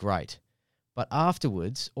stuff is great. But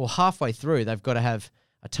afterwards, or halfway through, they've got to have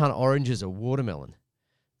a ton of oranges or watermelon.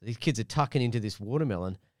 These kids are tucking into this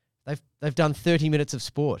watermelon. They've done 30 minutes of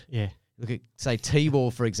sport. Yeah. Look at, say,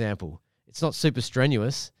 T-ball, for example. It's not super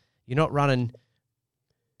strenuous. You're not running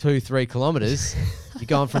 2-3 kilometres. You're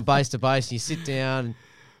going from base to base, and you sit down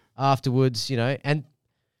afterwards, and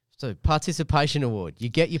so participation award. You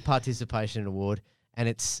get your participation award, and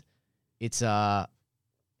it's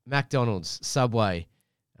McDonald's, Subway,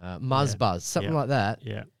 Muzz, something like that.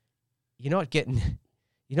 Yeah. You're not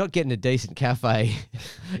getting a decent cafe,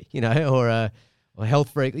 or a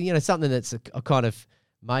Health Freak, something that's a kind of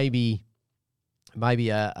maybe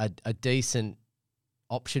a decent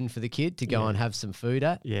option for the kid to go and have some food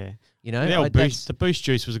at. Yeah. The Boost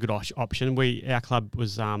Juice was a good option. Our club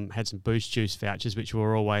was had some Boost Juice vouchers, which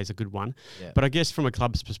were always a good one. Yeah. But I guess from a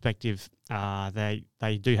club's perspective,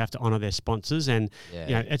 they do have to honour their sponsors, and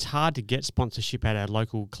it's hard to get sponsorship at a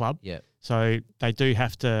local club. Yeah. So they do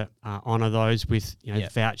have to honour those with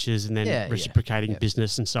vouchers and then reciprocating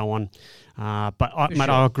business and so on. But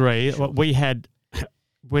I agree. Sure. We had.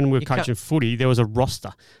 When we were coaching footy, there was a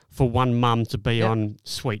roster for one mum to be on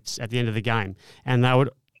sweets at the end of the game. And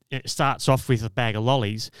it starts off with a bag of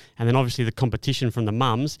lollies, and then obviously the competition from the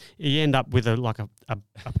mums, you end up with a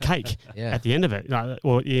cake at the end of it.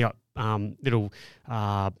 Or little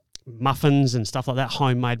muffins and stuff like that,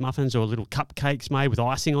 homemade muffins, or little cupcakes made with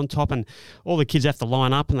icing on top, and all the kids have to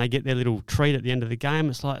line up and they get their little treat at the end of the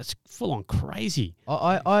game. It's full on crazy.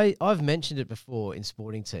 I've mentioned it before in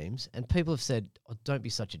sporting teams, and people have said, "Oh, don't be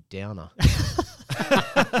such a downer."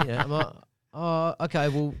 I'm like, oh, okay.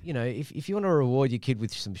 Well, if you want to reward your kid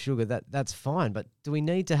with some sugar, that's fine. But do we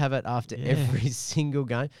need to have it after every single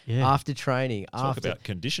game? Yeah. After training? Talk about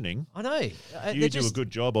conditioning. I know. You do a good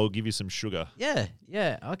job, I'll give you some sugar. Yeah.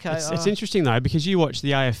 Okay. It's interesting though, because you watch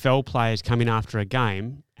the AFL players come in after a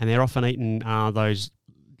game, and they're often eating those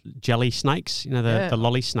jelly snakes, the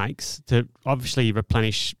lolly snakes, to obviously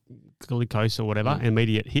replenish glucose or whatever,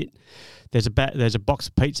 immediate hit. There's a box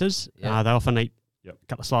of pizzas. They often eat a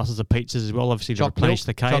couple of slices of pizzas as well, obviously to replenish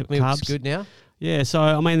the carbs. Choc milk's good now. Yeah, so,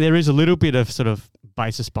 I mean, there is a little bit of sort of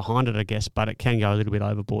basis behind it, I guess, but it can go a little bit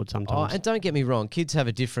overboard sometimes. And don't get me wrong, kids have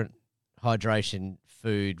a different hydration,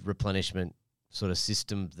 food, replenishment sort of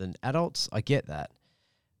system than adults. I get that.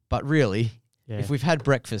 But really, if we've had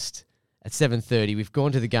breakfast at 7:30, we've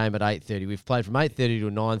gone to the game at 8:30, we've played from 8:30 to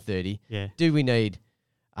 9:30, do we need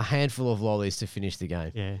a handful of lollies to finish the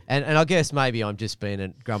game? Yeah. And I guess maybe I'm just being a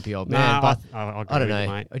grumpy old man, but I don't know.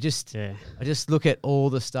 Mate. I just look at all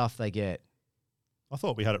the stuff they get. I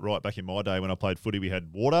thought we had it right back in my day when I played footy. We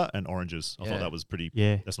had water and oranges. I thought that was pretty.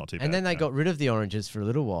 Yeah, that's not too bad. And then they got rid of the oranges for a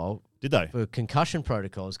little while. Did they? For concussion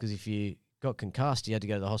protocols, because if you got concussed, you had to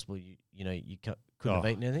go to the hospital. You couldn't have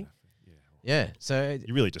eaten anything. Yeah. So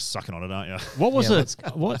you're really just sucking on it, aren't you? What was it?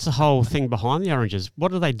 What's the whole thing behind the oranges?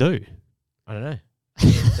 What do they do? I don't know.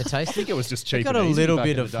 The taste. I think it was just cheap. Got a little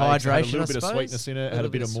bit of hydration, a little bit of sweetness in it, had a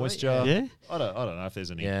bit of moisture. Yeah. I don't know if there's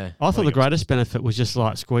any. Yeah. I thought the greatest benefit was just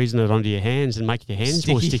like squeezing it onto your hands and making your hands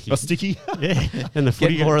more sticky. Sticky. Yeah. And the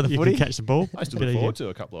footy, more of the you footy. can catch the ball. I used to look forward to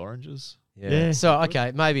a couple of oranges. Yeah. So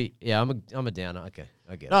okay, maybe I'm a downer. Okay,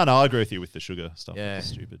 I get it. No, I agree with you with the sugar stuff. Yeah. It's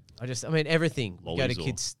stupid. I mean everything. You go to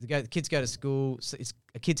kids. The kids go to school. So it's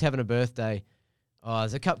a kid's having a birthday. Oh,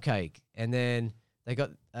 there's a cupcake, and then they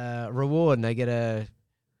got a reward, and they get a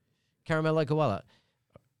caramello koala.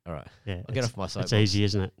 All right. Yeah. I'll get off my soapbox. It's easy,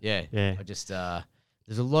 isn't it? Yeah. Yeah. I just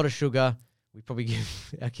there's a lot of sugar. We probably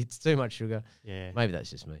give our kids too much sugar. Yeah. Maybe that's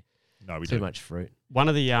just me. No, we too do. much fruit. One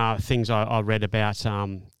of the things I read about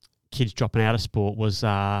kids dropping out of sport was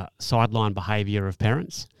sideline behaviour of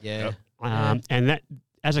parents. Yeah. And that,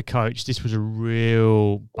 as a coach, this was a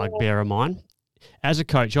real bugbear of mine. As a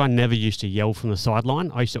coach, I never used to yell from the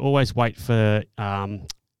sideline. I used to always wait for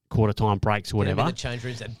quarter time breaks or whatever. In the change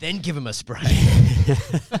rooms and then give them a spray.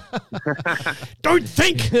 Don't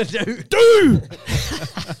think, do.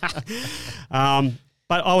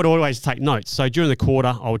 But I would always take notes. So during the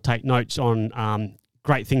quarter, I would take notes on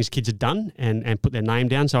great things kids had done and put their name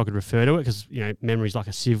down so I could refer to it because memory's like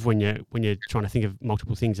a sieve when you're trying to think of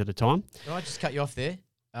multiple things at a time. Can I just cut you off there?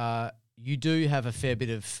 You do have a fair bit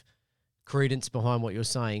of credence behind what you're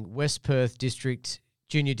saying. West Perth District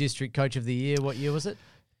Junior District Coach of the Year. What year was it?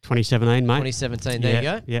 2017, mate. 2017. There you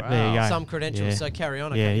go. Yeah, there you go. Some credentials. Yeah. So carry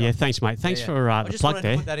on. Yeah. Thanks, mate. Thanks for the plug there. I just wanted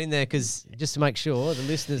to put that in there because just to make sure the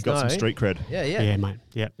listeners know. Got some street cred. Yeah, mate.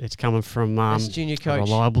 Yeah, it's coming from Best junior coach. A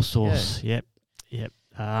reliable source. Yep.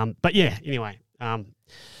 But yeah, anyway,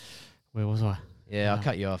 where was I? Yeah, I'll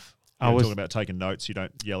cut you off. I was talking about taking notes. You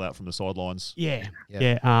don't yell out from the sidelines. Yeah.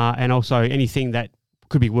 And also anything that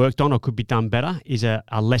could be worked on or could be done better is a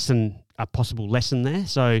lesson, a possible lesson there.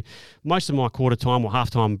 So most of my quarter time or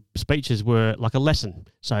halftime speeches were like a lesson.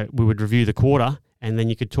 So we would review the quarter and then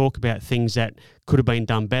you could talk about things that could have been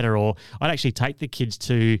done better. Or I'd actually take the kids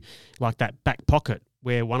to like that back pocket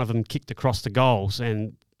where one of them kicked across the goals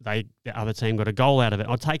and the other team got a goal out of it.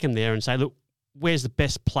 I'd take them there and say, look, where's the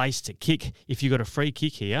best place to kick? If you got a free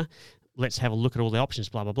kick here, let's have a look at all the options,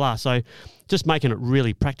 blah, blah, blah. So just making it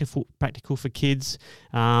really practical for kids,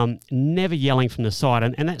 never yelling from the side.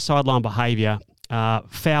 And that sideline behaviour,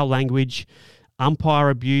 foul language, umpire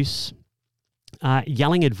abuse,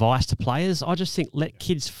 yelling advice to players. I just think let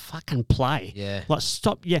kids fucking play. Yeah. Like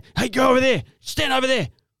stop, hey, go over there, stand over there.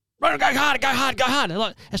 Go hard.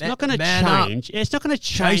 Like, it's not going to change. It's not going to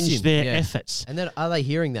change their efforts. And then are they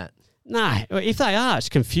hearing that? No, if they are, it's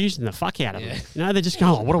confusing the fuck out of them. They're just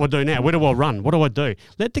going, what do I do now? Where do I run? What do I do?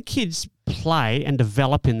 Let the kids play and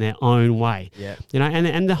develop in their own way. Yeah.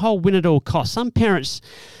 And the whole win at all costs. Some parents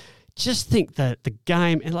just think that the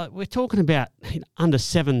game, and like we're talking about under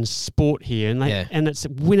 7 sport here, and it's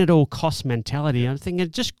win at all cost mentality. I'm thinking,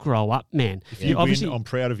 just grow up, man. If you win, I'm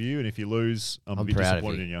proud of you, and if you lose, I'm a bit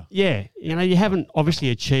disappointed in you. Yeah, you haven't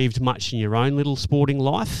obviously achieved much in your own little sporting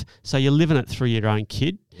life, so you're living it through your own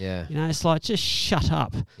kid. Yeah. It's like, just shut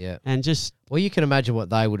up. Yeah. And just... Well, you can imagine what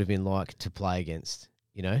they would have been like to play against,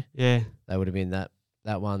 Yeah. They would have been that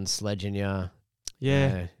one sledging you.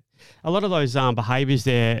 Yeah. A lot of those behaviours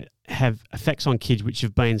there have effects on kids which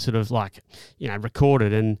have been sort of like,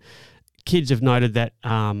 recorded, and kids have noted that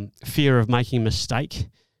fear of making a mistake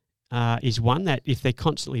is one that if they're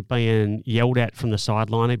constantly being yelled at from the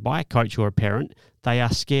sideline by a coach or a parent, they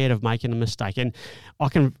are scared of making a mistake. And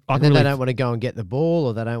then they don't want to go and get the ball,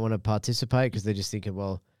 or they don't want to participate because they're just thinking,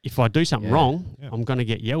 well, if I do something wrong, I'm going to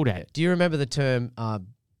get yelled at. Do you remember the term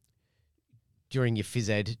during your phys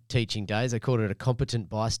ed teaching days? They called it a competent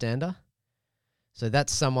bystander. So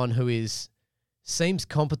that's someone who seems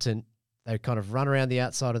competent. They kind of run around the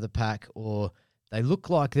outside of the pack, or they look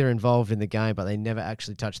like they're involved in the game, but they never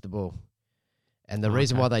actually touch the ball. And the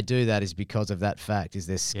reason why they do that is because of that fact, is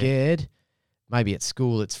they're scared maybe at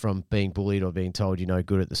school it's from being bullied or being told you're no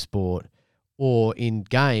good at the sport, or in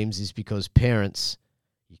games is because parents,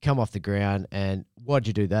 you come off the ground and why'd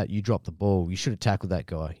you do that? You dropped the ball. You should have tackled that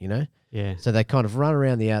guy, you know? Yeah. So they kind of run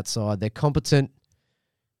around the outside. They're competent.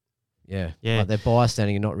 Yeah. Like they're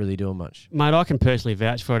bystanding and not really doing much. Mate, I can personally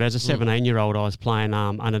vouch for it. As a 17-year-old, I was playing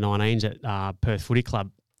under 19s at Perth Footy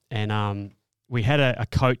Club, and we had a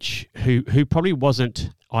coach who probably wasn't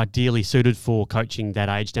ideally suited for coaching that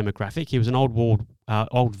age demographic. He was an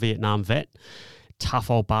old Vietnam vet, tough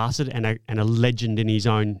old bastard, and a legend in his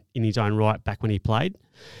own right back when he played,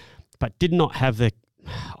 but did not have the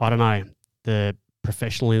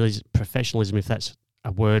professionalism, if that's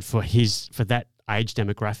a word, for that age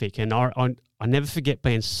demographic. And I never forget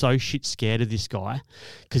being so shit scared of this guy,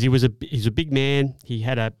 because he's a big man. He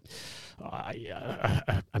had a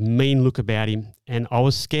mean look about him, and I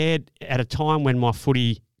was scared at a time when my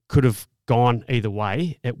footy could have gone either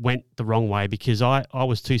way. It went the wrong way because I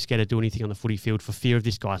was too scared to do anything on the footy field for fear of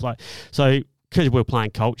this guy. Because we were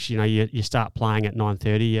playing coach, you start playing at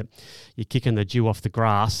 9:30, you're kicking the dew off the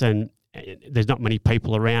grass, and there's not many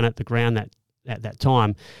people around at the ground at that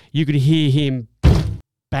time. You could hear him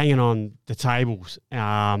banging on the tables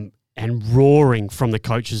and roaring from the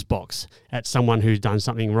coach's box at someone who's done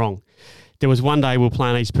something wrong. There was one day we were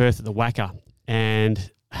playing East Perth at the Wacker,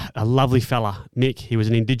 and a lovely fella, Mick, he was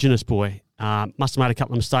an Indigenous boy, must have made a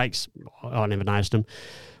couple of mistakes. I never noticed him.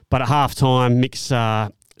 But at half-time, Mick's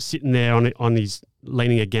sitting there on his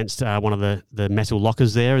leaning against one of the metal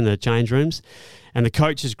lockers there in the change rooms, and the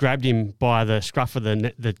coach has grabbed him by the scruff of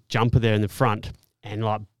the jumper there in the front and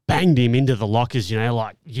like banged him into the lockers,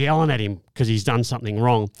 like yelling at him because he's done something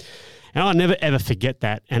wrong. And I'll never ever forget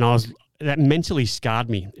that. And that mentally scarred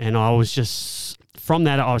me. And from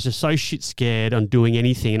that, I was just so shit scared on doing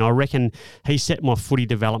anything. And I reckon he set my footy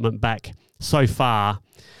development back so far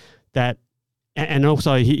that, and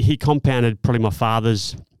also he compounded probably my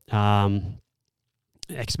father's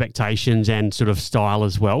expectations and sort of style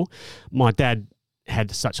as well. My dad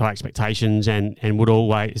had such high expectations and would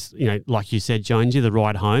always, like you said, Jonesy, the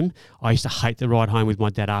ride home. I used to hate the ride home with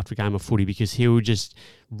my dad after a game of footy because he would just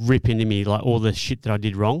rip into me like all the shit that I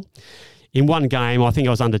did wrong. In one game, I think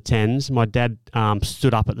I was under 10s, my dad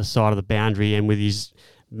stood up at the side of the boundary and with his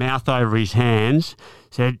mouth over his hands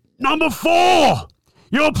said, "Number 4,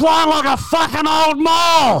 you're playing like a fucking old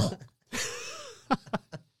mole."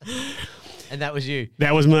 And that was you?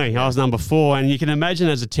 That was me. I was number 4. And you can imagine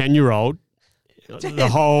as a 10-year-old, the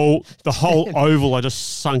whole oval, I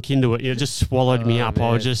just sunk into it. It just swallowed me up.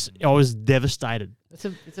 Man. I was devastated.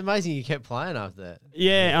 It's amazing you kept playing after that.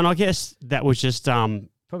 Yeah, and I guess that was just...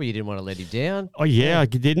 probably you didn't want to let him down. Oh, yeah, I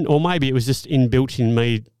didn't. Or maybe it was just inbuilt in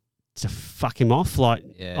me to fuck him off. Like,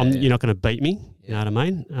 you're not going to beat me. You know what I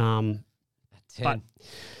mean? At 10. But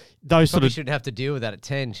those probably shouldn't have to deal with that at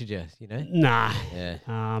 10, should you? Nah.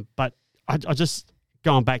 Yeah. But I just...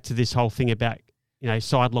 Going back to this whole thing about,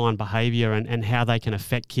 sideline behaviour and how they can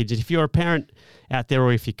affect kids. If you're a parent out there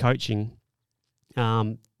or if you're coaching,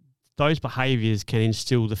 those behaviours can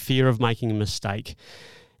instill the fear of making a mistake.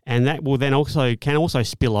 And that will then can also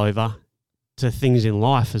spill over to things in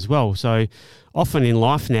life as well. So often in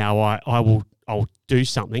life now, I'll do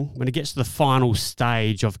something. When it gets to the final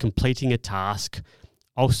stage of completing a task,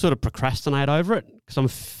 I'll sort of procrastinate over it because I'm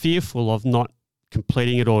fearful of not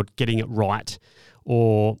completing it or getting it right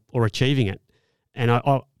or achieving it. And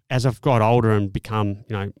I as I've got older and become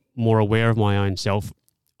more aware of my own self,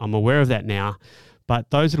 I'm aware of that now. But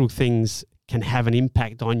those little things can have an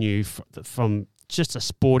impact on you from just a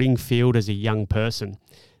sporting field as a young person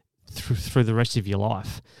through the rest of your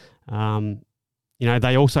life.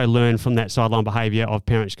 They also learn from that sideline behaviour of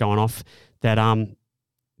parents going off that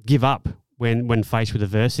give up when faced with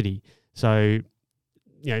adversity. So,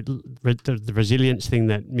 the resilience thing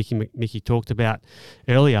that Mickey talked about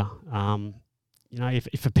earlier,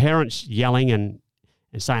 if a parent's yelling and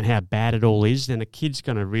saying how bad it all is, then the kid's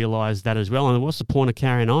going to realise that as well. And what's the point of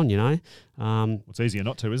carrying on, It's easier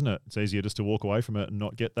not to, isn't it? It's easier just to walk away from it and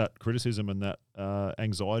not get that criticism and that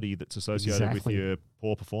anxiety that's associated with your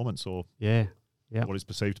poor performance or what is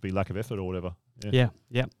perceived to be lack of effort or whatever. Yeah.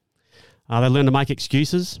 They learn to make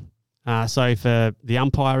excuses. So if the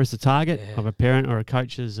umpire is the target of a parent or a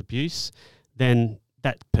coach's abuse, then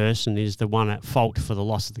that person is the one at fault for the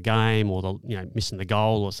loss of the game or the missing the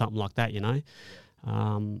goal or something like that,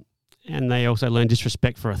 And they also learn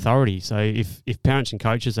disrespect for authority. So if parents and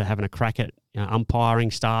coaches are having a crack at umpiring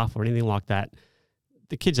staff or anything like that,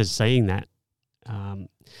 the kids are seeing that.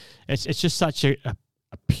 It's just such a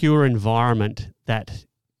pure environment that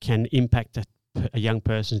can impact a young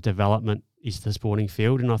person's development is the sporting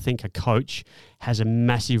field. And I think a coach has a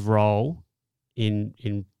massive role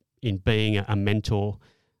in being a mentor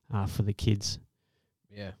for the kids.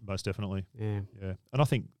 Yeah, most definitely. Yeah. And I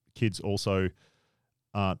think kids also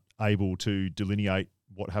aren't able to delineate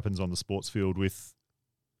what happens on the sports field with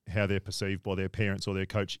how they're perceived by their parents or their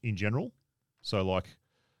coach in general. So, like,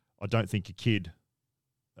 I don't think a kid,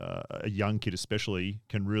 a young kid especially,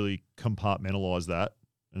 can really compartmentalize that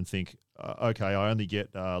and think, okay, I only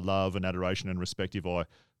get love and adoration and respect if I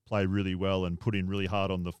play really well and put in really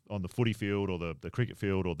hard on the footy field or the cricket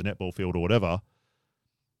field or the netball field or whatever.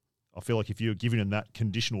 I feel like if you're giving them that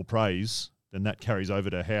conditional praise, then that carries over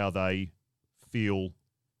to how they feel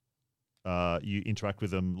you interact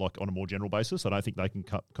with them, like on a more general basis. I don't think they can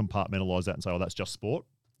compartmentalize that and say, oh, that's just sport.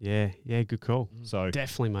 Yeah, good call. So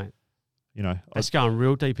definitely, mate. You know, it's going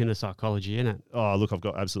real deep into psychology, isn't it? Oh, look, I've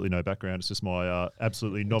got absolutely no background. It's just my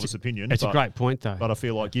absolutely novice opinion. It's a great point, though. But I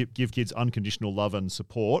feel like give kids unconditional love and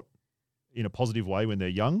support in a positive way when they're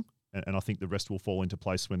young, and I think the rest will fall into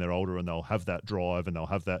place when they're older, and they'll have that drive, and they'll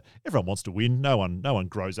have that. Everyone wants to win. No one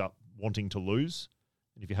grows up wanting to lose.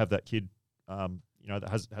 And if you have that kid, that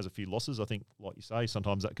has a few losses, I think, like you say,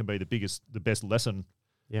 sometimes that can be the best lesson.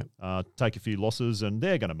 Yeah. Take a few losses, and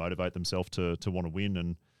they're going to motivate themselves to want to win.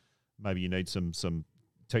 And maybe you need some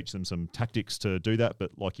teach them some tactics to do that.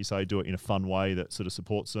 But like you say, do it in a fun way that sort of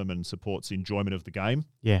supports them and supports enjoyment of the game.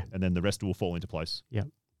 Yeah. And then the rest will fall into place. Yeah.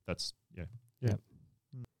 That's Yeah.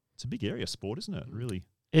 It's a big area of sport, isn't it? Really.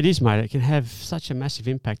 It is, mate. It can have such a massive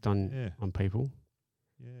impact on people.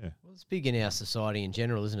 Yeah. Well, it's big in our society in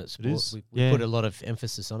general, isn't it? Sport. It is. We put a lot of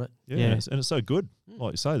emphasis on it. Yeah. And it's so good.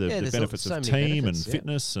 Like you say, the benefits of team and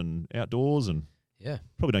fitness and outdoors, and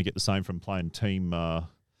probably don't get the same from playing team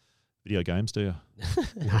video games, do you?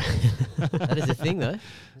 That is a thing, though,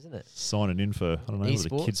 isn't it? Signing in for, I don't know, what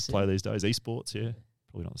the kids play these days. Esports,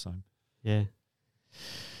 probably not the same. Yeah.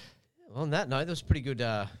 Well, on that note, that was pretty good.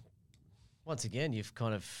 Once again, you've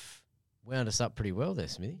kind of wound us up pretty well there,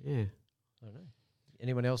 Smithy. Yeah. I don't know.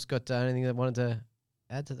 Anyone else got anything that wanted to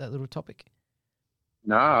add to that little topic?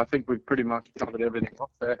 No, I think we've pretty much covered everything off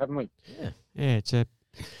there, haven't we? Yeah. Yeah, it's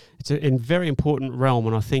a very important realm,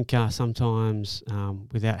 and I think sometimes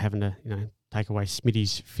without having to take away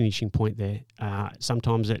Smitty's finishing point there,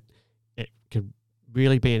 sometimes it could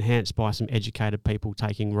really be enhanced by some educated people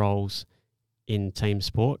taking roles in team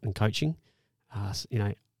sport and coaching.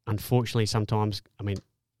 Unfortunately, sometimes,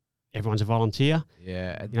 everyone's a volunteer.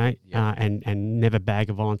 Yeah. And never bag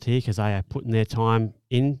a volunteer because they are putting their time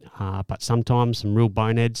in. But sometimes some real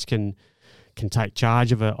boneheads can take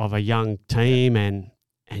charge of a young team and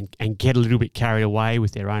get a little bit carried away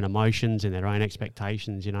with their own emotions and their own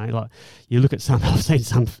expectations. Like you look at I've seen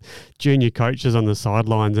some junior coaches on the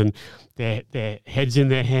sidelines and their heads in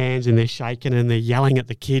their hands and they're shaking and they're yelling at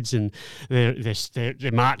the kids and they're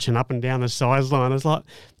marching up and down the sideline. It's like,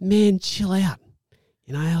 man, chill out.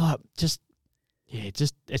 It's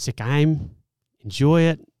a game. Enjoy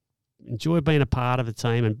it. Enjoy being a part of the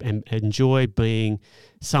team and enjoy being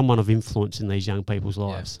someone of influence in these young people's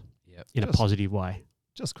lives in a positive way.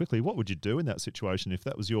 Just quickly, what would you do in that situation if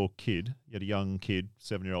that was your kid? You had a young kid,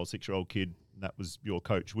 7-year-old, 6-year-old kid, and that was your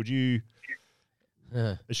coach. Would you,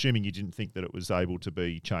 assuming you didn't think that it was able to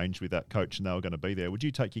be changed with that coach and they were going to be there, would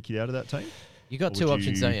you take your kid out of that team? You got two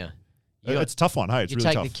options, don't you? It's a tough one. Hey, it's really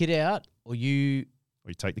tough. You take the kid out, or you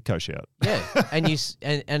take the coach out. Yeah, and we'll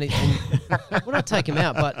not take him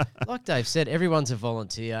out, but like Dave said, everyone's a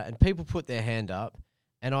volunteer, and people put their hand up.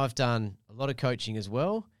 And I've done a lot of coaching as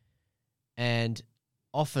well, and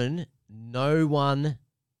often no one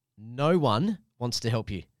wants to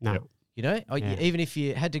help you. No, even if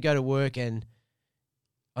you had to go to work and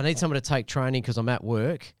I need someone to take training because I'm at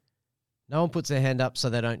work, no one puts their hand up so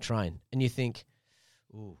they don't train, and you think,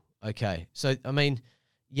 ooh, okay. So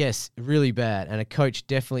yes, really bad. And a coach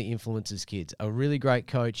definitely influences kids. A really great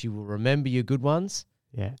coach, you will remember your good ones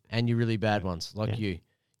and your really bad ones, like you.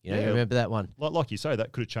 You remember that one. Like you say,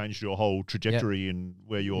 that could have changed your whole trajectory in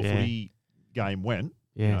where your footy game went,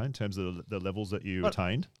 in terms of the levels that you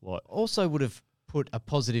attained. Also would have put a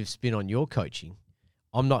positive spin on your coaching.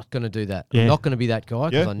 I'm not going to do that. I'm not going to be that guy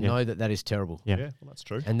because I know that is terrible. Yeah, well, that's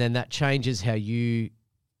true. And then that changes how you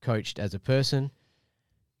coached as a person.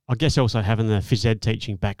 I guess also having the phys ed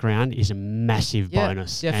teaching background is a massive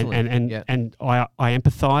bonus. Definitely. And I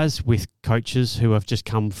empathise with coaches who have just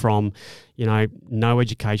come from, no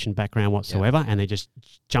education background whatsoever, and they're just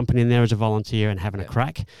jumping in there as a volunteer and having a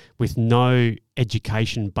crack with no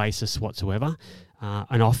education basis whatsoever.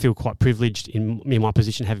 And I feel quite privileged in my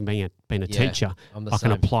position, having been a teacher. I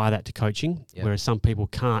can apply that to coaching, whereas some people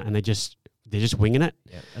can't, and they're just winging it.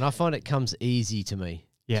 Yeah. And I find it comes easy to me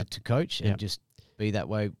to coach and just be that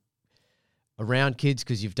way. around kids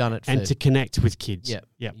because you've done it and to connect with kids.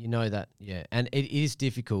 Yeah, you know that. Yeah, and it is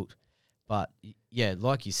difficult, but yeah,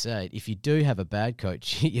 like you said, if you do have a bad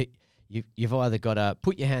coach, you've either got to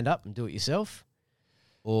put your hand up and do it yourself,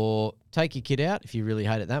 or take your kid out if you really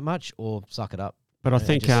hate it that much, or suck it up. But I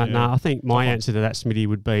think I think my answer to that, Smitty,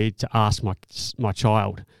 would be to ask my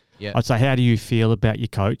child. Yeah. I'd say, how do you feel about your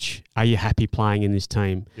coach? Are you happy playing in this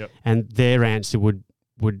team? Yep. And their answer would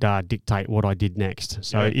dictate what I did next.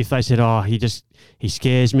 So if they said, "Oh, he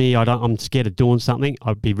scares me. I'm scared of doing something,"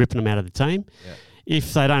 I'd be ripping them out of the team. Yeah.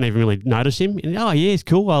 If they don't even really notice him, and, "Oh, yeah, he's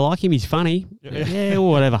cool. I like him. He's funny." Yeah,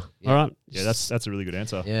 or whatever. Yeah. All right. Yeah, that's a really good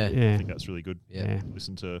answer. Yeah. Yeah. I think that's really good. Yeah.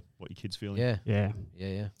 Listen to what your kid's feeling. Yeah. Yeah.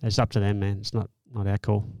 Yeah. It's up to them, man. It's not our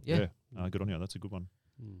call. Yeah. Good on you. That's a good one.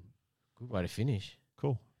 Good way to finish.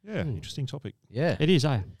 Cool. Yeah, interesting topic. Yeah. It is,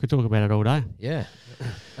 eh? Could talk about it all day. Yeah.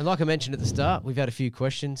 And like I mentioned at the start, we've had a few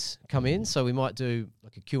questions come in, so we might do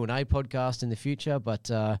like a Q&A podcast in the future. But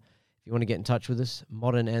if you want to get in touch with us,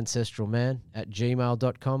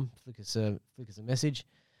 modernancestralman@gmail.com. Flick us a message.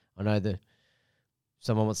 I know that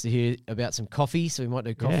someone wants to hear about some coffee, so we might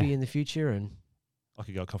do coffee in the future. And I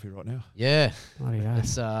could go coffee right now. yeah,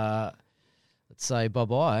 Let's let's say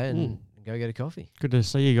bye-bye and go get a coffee. Good to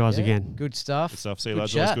see you guys again. Good stuff. Good stuff. See you, Good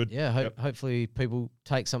lads. chat. Always good. Yeah, hopefully people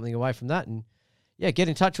take something away from that. And yeah, get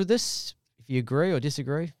in touch with us if you agree or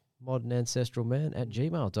disagree.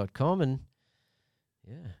 modernancestralman@gmail.com. And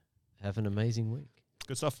yeah, have an amazing week.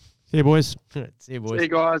 Good stuff. See you, boys. See you, boys. See you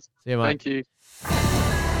guys. See you, mate. Thank you.